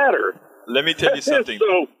getting fatter. Let me tell you something,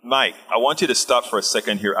 Mike. I want you to stop for a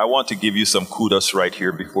second here. I want to give you some kudos right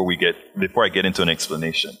here before I get into an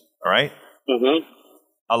explanation. All right. Mm-hmm.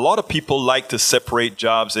 A lot of people like to separate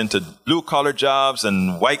jobs into blue-collar jobs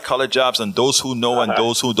and white-collar jobs and those who know and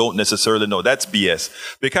those who don't necessarily know. That's BS.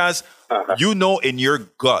 Because in your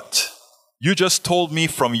gut, you just told me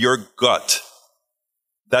from your gut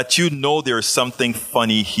that there's something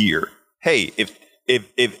funny here. Hey,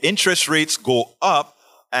 if interest rates go up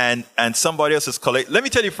and somebody else is collecting, let me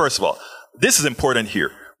tell you first of all, this is important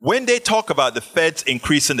here. When they talk about the Fed's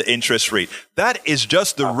increasing the interest rate, that is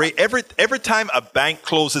just the rate. Every time a bank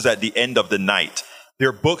closes at the end of the night,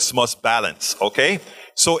 their books must balance, okay?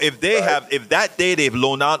 So if that day they've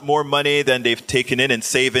loaned out more money than they've taken in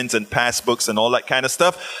savings and passbooks and all that kind of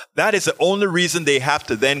stuff, that is the only reason they have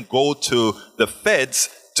to then go to the Feds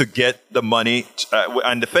to get the money,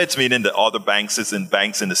 and the Feds meaning the other banks in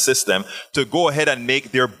the system, to go ahead and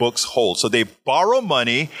make their books whole. So they borrow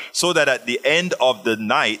money so that at the end of the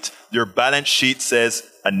night, their balance sheet says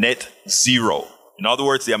a net zero. In other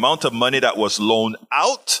words, the amount of money that was loaned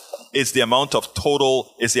out is the amount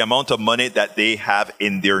of money that they have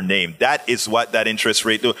in their name. That is what that interest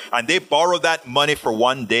rate do. And they borrow that money for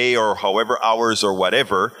one day or however hours or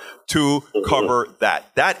whatever to cover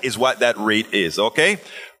that. That is what that rate is, okay?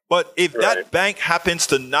 But if that bank happens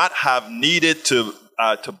to not have needed to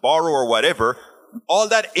borrow or whatever, all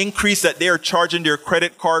that increase that they are charging their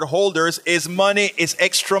credit card holders is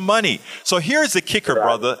extra money. So here's the kicker,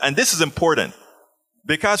 brother, and this is important.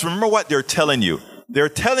 Because remember what they're telling you. They're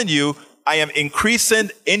telling you, I am increasing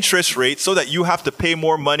interest rates so that you have to pay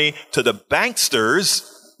more money to the banksters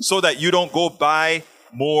so that you don't go buy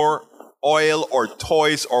more oil or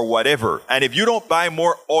toys or whatever. And if you don't buy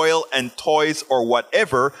more oil and toys or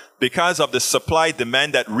whatever because of the supply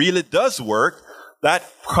demand that really does work, that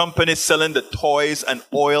company selling the toys and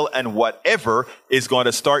oil and whatever is going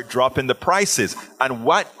to start dropping the prices. And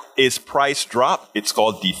what is price drop? It's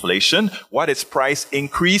called deflation. What is price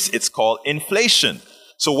increase? It's called inflation.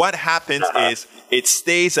 So what happens is it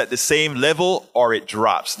stays at the same level or it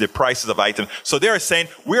drops the prices of items. So they're saying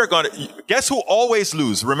we're going to, guess who always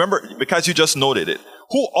lose? Remember, because you just noted it.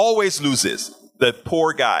 Who always loses? The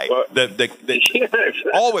poor guy.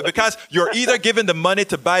 Always, because you're either giving the money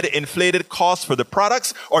to buy the inflated cost for the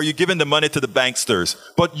products or you're giving the money to the banksters.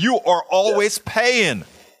 But you are always paying.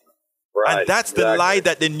 Right. And that's the lie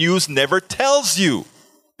that the news never tells you.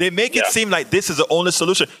 They make it seem like this is the only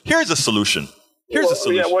solution. Here's a solution. Here's a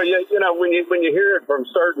solution. Yeah, well, you know, when you hear it from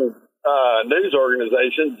certain news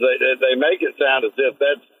organizations, they make it sound as if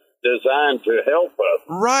that's designed to help us.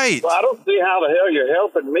 Right. Well, I don't see how the hell you're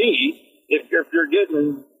helping me if you're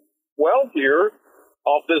getting wealthier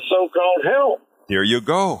off this so-called help. There you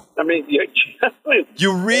go. I mean, you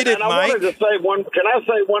read it, and Mike. I wanted to say one. Can I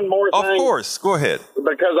say one more thing? Of course. Go ahead.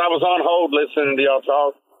 Because I was on hold listening to y'all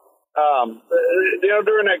talk. You know,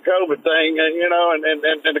 during that COVID thing, and you know, and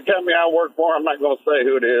the company I work for, I'm not going to say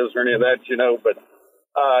who it is or any of that, you know, but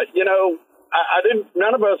you know, I didn't.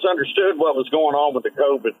 None of us understood what was going on with the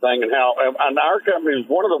COVID thing and how. And our company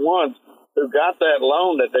was one of the ones who got that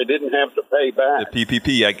loan that they didn't have to pay back. The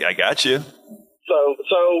PPP. I got you.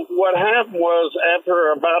 So what happened was,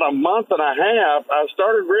 after about a month and a half, I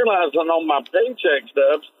started realizing on my paycheck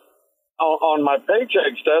stubs,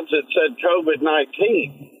 it said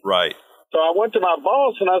COVID-19. Right. So I went to my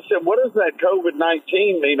boss and I said, "What does that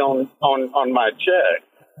COVID-19 mean on my check?"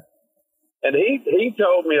 And he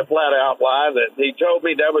told me a flat out lie that he told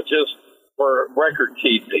me that was just for record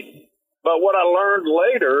keeping. But what I learned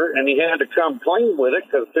later, and he had to come clean with it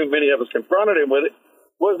because too many of us confronted him with it,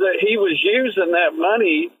 was that he was using that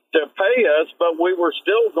money to pay us, but we were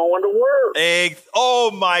still going to work.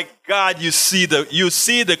 Oh my God! You see the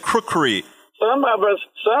crookery. Some of us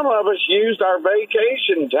used our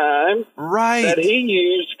vacation time, right? That he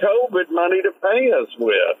used COVID money to pay us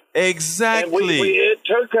with. Exactly. And it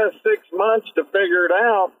took us 6 months to figure it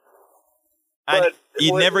out. And but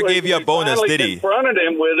he never gave you a bonus, did he? Confronted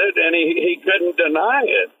him with it, and he couldn't deny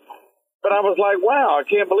it. But I was like, wow, I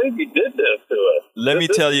can't believe you did this to us. Let me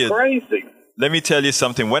tell you, crazy. Let me tell you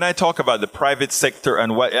something. When I talk about the private sector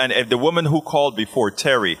and the woman who called before,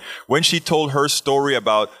 Terry, when she told her story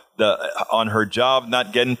about on her job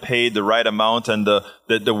not getting paid the right amount, and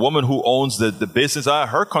the woman who owns the business,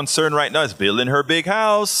 her concern right now is building her big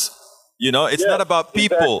house. You know, it's not about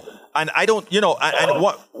people. Exactly. And I don't, you know, and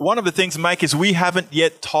one of the things, Mike, is we haven't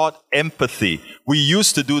yet taught empathy. We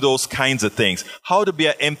used to do those kinds of things. How to be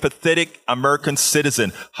an empathetic American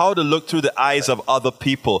citizen. How to look through the eyes of other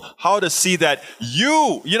people. How to see that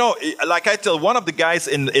you know, like I tell one of the guys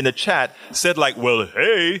in the chat said like, well,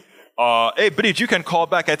 hey, Bridge, you can call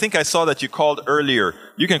back. I think I saw that you called earlier.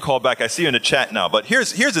 You can call back. I see you in the chat now. But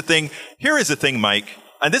here's the thing. Here is the thing, Mike.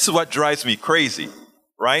 And this is what drives me crazy,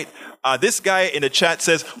 right? This guy in the chat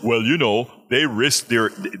says, well, you know, they risk their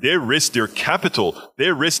capital.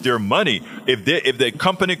 They risk their money. If the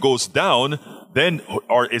company goes down, then,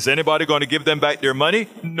 or is anybody going to give them back their money?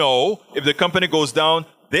 No. If the company goes down,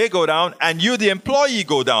 they go down, and you, the employee,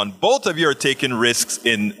 go down. Both of you are taking risks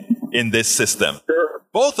in this system. Sure.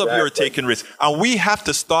 Both of you are taking risks. And we have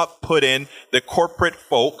to stop putting the corporate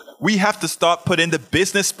folk, we have to stop putting the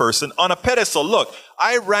business person on a pedestal. Look,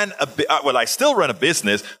 I still run a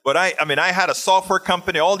business, but I had a software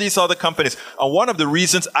company, all these other companies. And one of the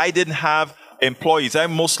reasons I didn't have employees, I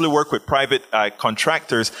mostly work with private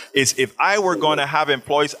contractors, is if I were going to have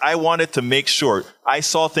employees, I wanted to make sure I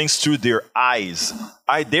saw things through their eyes.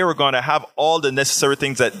 They were going to have all the necessary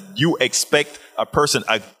things that you expect a person,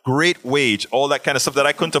 a great wage, all that kind of stuff that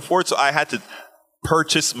I couldn't afford. So I had to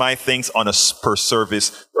purchase my things on a per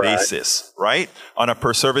service basis, right? On a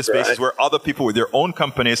per service basis where other people with their own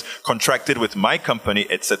companies contracted with my company,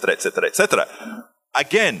 et cetera, et cetera, et cetera.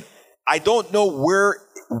 Again, I don't know where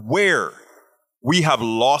we have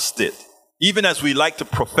lost it, even as we like to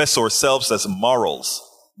profess ourselves as moral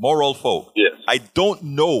folk. Yes. I don't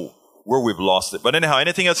know where we've lost it. But anyhow,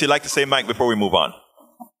 anything else you'd like to say, Mike, before we move on?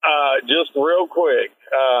 Just real quick.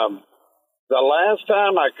 The last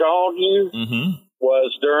time I called you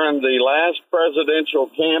was during the last presidential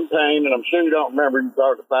campaign, and I'm sure you don't remember. You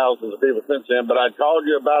talked to thousands of people since then, but I called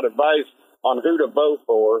you about advice on who to vote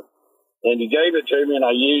for, and you gave it to me, and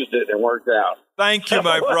I used it, and it worked out. Thank you,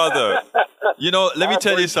 my brother. You know, let me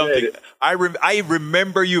tell you something. I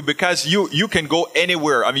remember you because you can go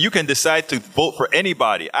anywhere. I mean, you can decide to vote for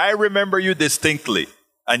anybody. I remember you distinctly.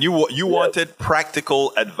 And you wanted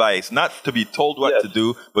practical advice, not to be told what to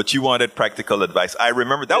do, but you wanted practical advice. I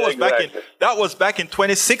remember that was back in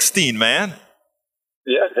 2016, man.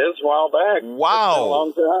 Yeah, it's a while back. Wow. It's been a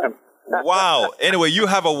long time. Wow. Anyway, you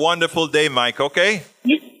have a wonderful day, Mike, okay?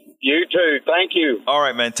 You too. Thank you. All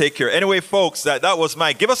right, man. Take care. Anyway, folks, that was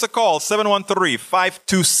Mike. Give us a call,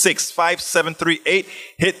 713-526-5738.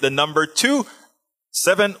 Hit the number 2,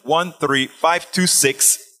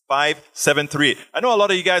 713-526-5738. 5738. I know a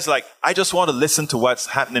lot of you guys are like, I just want to listen to what's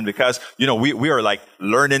happening because, we are like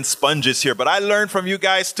learning sponges here. But I learned from you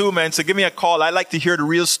guys too, man. So give me a call. I like to hear the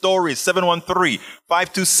real stories.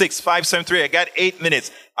 713-526-5738. I got 8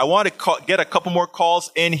 minutes. I want to get a couple more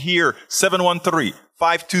calls in here.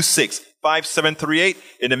 713-526-5738.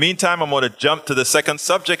 In the meantime, I'm going to jump to the second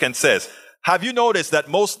subject and says, have you noticed that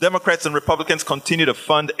most Democrats and Republicans continue to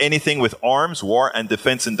fund anything with arms, war, and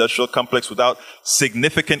defense industrial complex without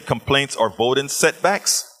significant complaints or voting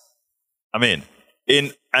setbacks? I mean,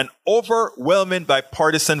 in an overwhelming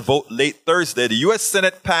bipartisan vote late Thursday, the U.S.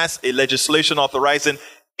 Senate passed a legislation authorizing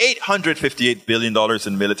 $858 billion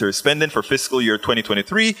in military spending for fiscal year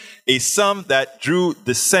 2023, a sum that drew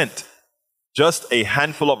dissent. Just a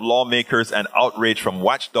handful of lawmakers and outrage from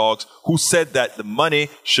watchdogs who said that the money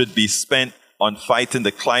should be spent on fighting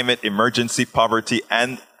the climate emergency, poverty,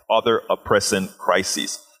 and other oppressing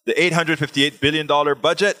crises. The $858 billion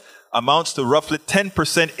budget amounts to roughly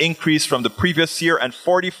 10% increase from the previous year and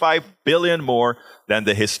 $45 billion more than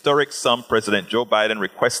the historic sum President Joe Biden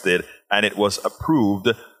requested, and it was approved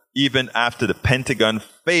even after the Pentagon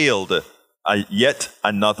failed yet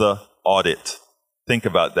another audit. Think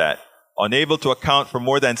about that. Unable to account for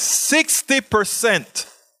more than 60%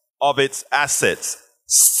 of its assets.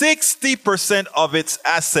 60% of its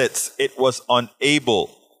assets it was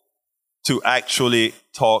unable to actually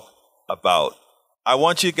talk about. I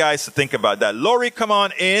want you guys to think about that. Lori, come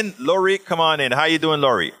on in. Lori, come on in. How you doing,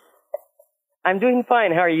 Lori? I'm doing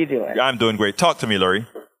fine. How are you doing? I'm doing great. Talk to me, Lori.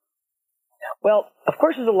 Well, of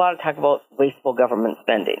course, there's a lot of talk about wasteful government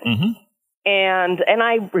spending. Mm-hmm. And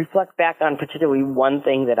I reflect back on particularly one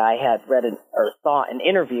thing that I had read or saw an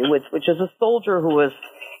interview with, which is a soldier who was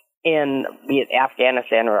in, be it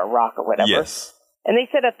Afghanistan or Iraq or whatever. Yes. And they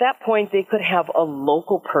said at that point they could have a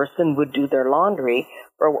local person would do their laundry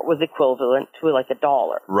for what was equivalent to like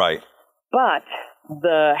 $1. Right. But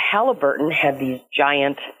the Halliburton had these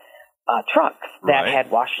giant trucks that had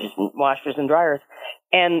washers and dryers.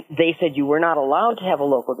 And they said you were not allowed to have a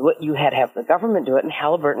local do it. You had to have the government do it. And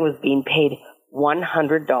Halliburton was being paid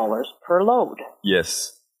 $100 per load.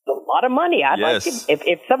 Yes. It's a lot of money. I'd like to,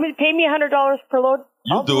 if somebody paid me $100 per load,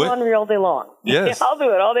 I'll do laundry all day long. Yes. I'll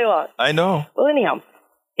do it all day long. I know. Well, anyhow,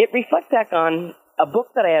 it reflects back on a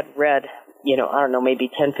book that I had read, I don't know, maybe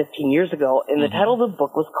 10, 15 years ago. And the title of the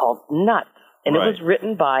book was called Nuts. And it was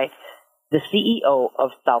written by the CEO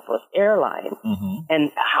of Southwest Airlines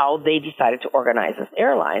and how they decided to organize this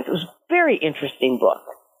airlines. It was a very interesting book.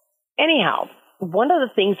 Anyhow, one of the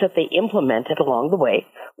things that they implemented along the way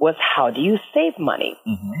was how do you save money?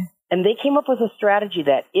 And they came up with a strategy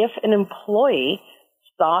that if an employee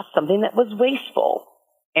saw something that was wasteful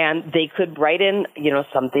and they could write in,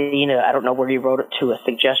 something, I don't know where you wrote it to, a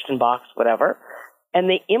suggestion box, whatever, and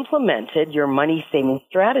they implemented your money saving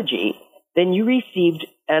strategy, then you received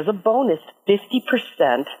as a bonus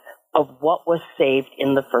 50% of what was saved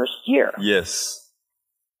in the first year. Yes.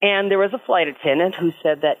 And there was a flight attendant who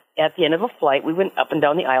said that at the end of a flight, we went up and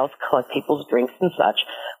down the aisles to collect people's drinks and such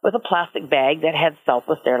with a plastic bag that had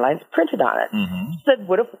Southwest Airlines printed on it. He said,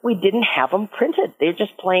 what if we didn't have them printed? They're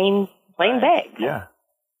just plain bags. Yeah.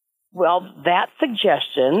 Well, that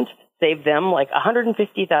suggestion saved them like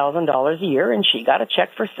 $150,000 a year, and she got a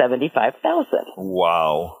check for $75,000.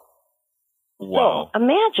 Wow. Wow. So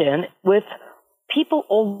imagine with people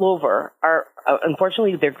all over are,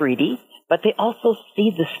 unfortunately, they're greedy, but they also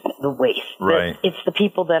see the waste. Right. It's the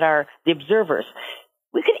people that are the observers.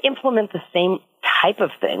 We could implement the same type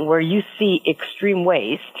of thing where you see extreme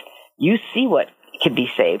waste, you see what could be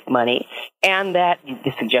saved money, and that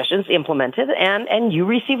the suggestions implemented, and you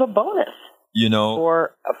receive a bonus.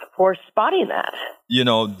 For spotting that.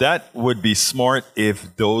 That would be smart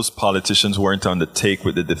if those politicians weren't on the take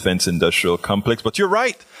with the defense industrial complex. But you're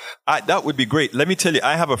right. That would be great. Let me tell you,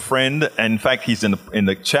 I have a friend. In fact, he's in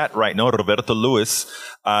the chat right now, Roberto Lewis.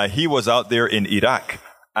 He was out there in Iraq.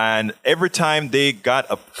 And every time they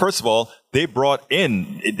first of all, they brought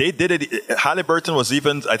in, they did it, Halliburton was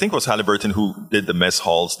even, I think it was Halliburton who did the mess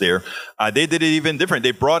halls there. They did it even different.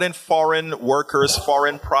 They brought in foreign workers,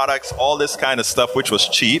 foreign products, all this kind of stuff, which was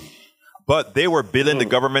cheap. But they were billing the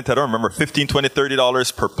government, I don't remember, $15, $20,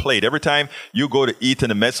 $30 per plate. Every time you go to eat in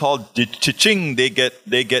the mess hall, cha-ching, they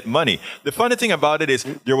get money. The funny thing about it is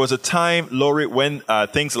there was a time, Lori, when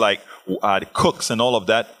things like the cooks and all of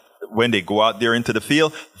that, when they go out there into the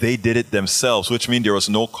field, they did it themselves, which means there was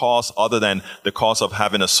no cost other than the cost of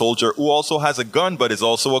having a soldier who also has a gun but is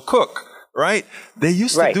also a cook, right? They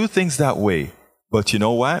used to do things that way. But you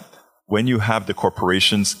know what? when you have the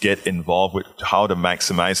corporations get involved with how to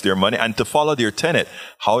maximize their money and to follow their tenet,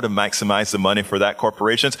 how to maximize the money for that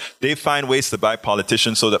corporations, they find ways to buy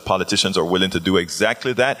politicians so that politicians are willing to do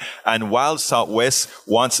exactly that. And while Southwest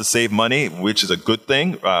wants to save money, which is a good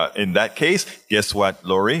thing, in that case, guess what,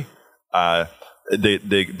 Lori?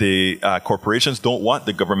 The corporations don't want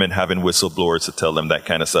the government having whistleblowers to tell them that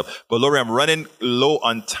kind of stuff. But Lori, I'm running low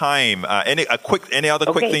on time. Any other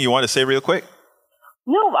quick thing you want to say real quick?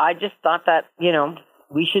 No, I just thought that,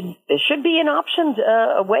 there should be an option,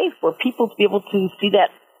 a way for people to be able to see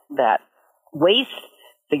that waste,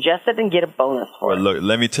 suggest it, and get a bonus for it. Look,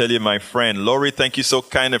 let me tell you, my friend, Lori, thank you so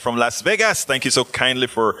kindly from Las Vegas. Thank you so kindly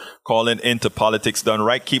for calling into Politics Done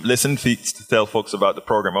Right. Keep listening to tell folks about the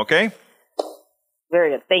program, okay? Very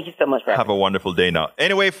good. Thank you so much, Robert. Have a wonderful day now.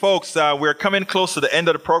 Anyway, folks, we're coming close to the end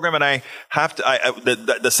of the program, and I have to.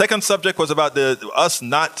 The second subject was about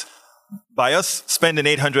us spending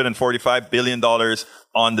 $845 billion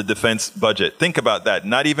on the defense budget. Think about that.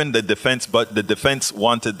 Not even the defense, but the defense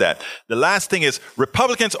wanted that. The last thing is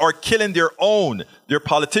Republicans are killing their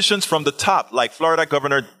politicians from the top, like Florida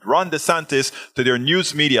Governor Ron DeSantis, to their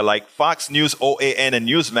news media like Fox News, OAN, and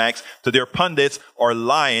Newsmax, to their pundits, are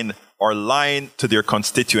lying to their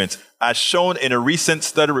constituents. As shown in a recent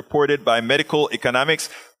study reported by Medical Economics,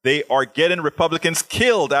 they are getting Republicans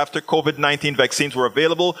killed after COVID-19 vaccines were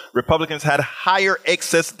available. Republicans had higher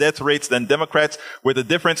excess death rates than Democrats, with the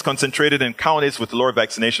difference concentrated in counties with lower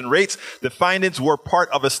vaccination rates. The findings were part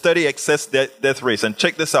of a study excess death rates. And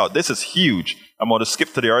check this out. This is huge. I'm going to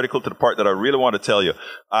skip to the article to the part that I really want to tell you.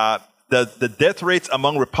 The death rates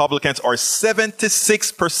among Republicans are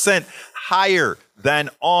 76% higher than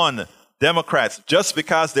on Democrats, just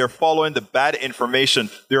because they're following the bad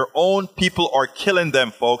information. Their own people are killing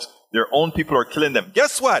them, folks. Their own people are killing them.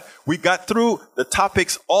 Guess what? We got through the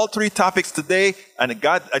topics, all three topics today, and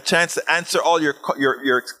got a chance to answer all your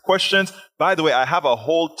questions. By the way, I have a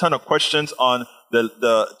whole ton of questions on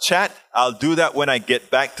the chat. I'll do that when I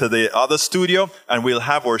get back to the other studio, and we'll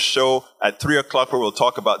have our show at 3 o'clock where we'll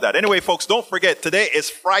talk about that. Anyway, folks, don't forget, today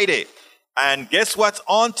is Friday. And guess what's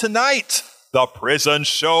on tonight? The Prison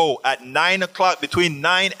Show at 9 o'clock, between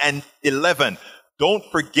 9 and 11. Don't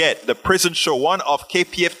forget the Prison Show, one of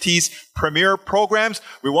KPFT's premier programs.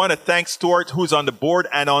 We want to thank Stuart, who's on the board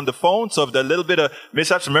and on the phone. So if the little bit of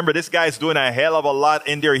mishaps, remember, this guy's doing a hell of a lot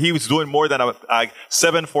in there. He was doing more than a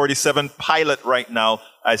 747 pilot right now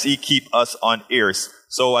as he keep us on ears.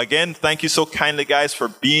 So again, thank you so kindly, guys, for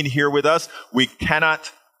being here with us. We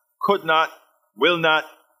cannot, could not, will not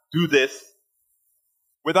do this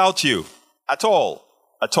without you. At all.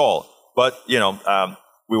 But,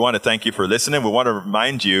 we want to thank you for listening. We want to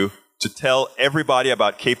remind you to tell everybody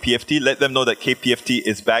about KPFT. Let them know that KPFT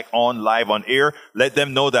is back on live on air. Let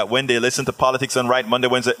them know that when they listen to Politics Done Right Monday,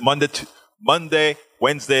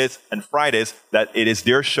 Wednesdays, and Fridays, that it is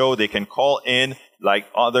their show. They can call in like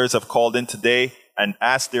others have called in today and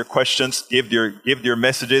ask their questions, give their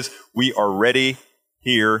messages. We are ready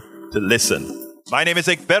here to listen. My name is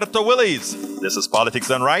Egberto Willies. This is Politics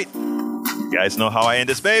Done Right. You guys know how I end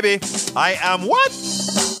this baby. I am what?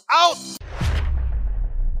 Out!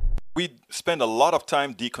 We spend a lot of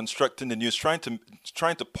time deconstructing the news, trying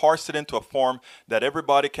to parse it into a form that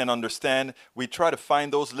everybody can understand. We try to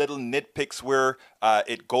find those little nitpicks where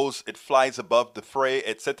it flies above the fray,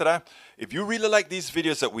 etc. If you really like these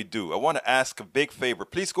videos that we do, I want to ask a big favor.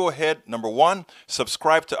 Please go ahead, number 1,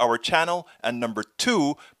 subscribe to our channel, and number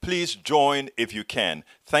 2, please join if you can.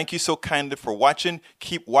 Thank you so kindly for watching.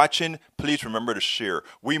 Keep watching. Please remember to share.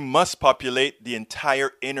 We must populate the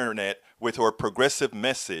entire internet with our progressive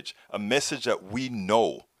message, a message that we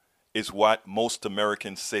know is what most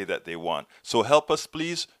Americans say that they want. So help us,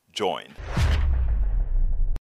 please join.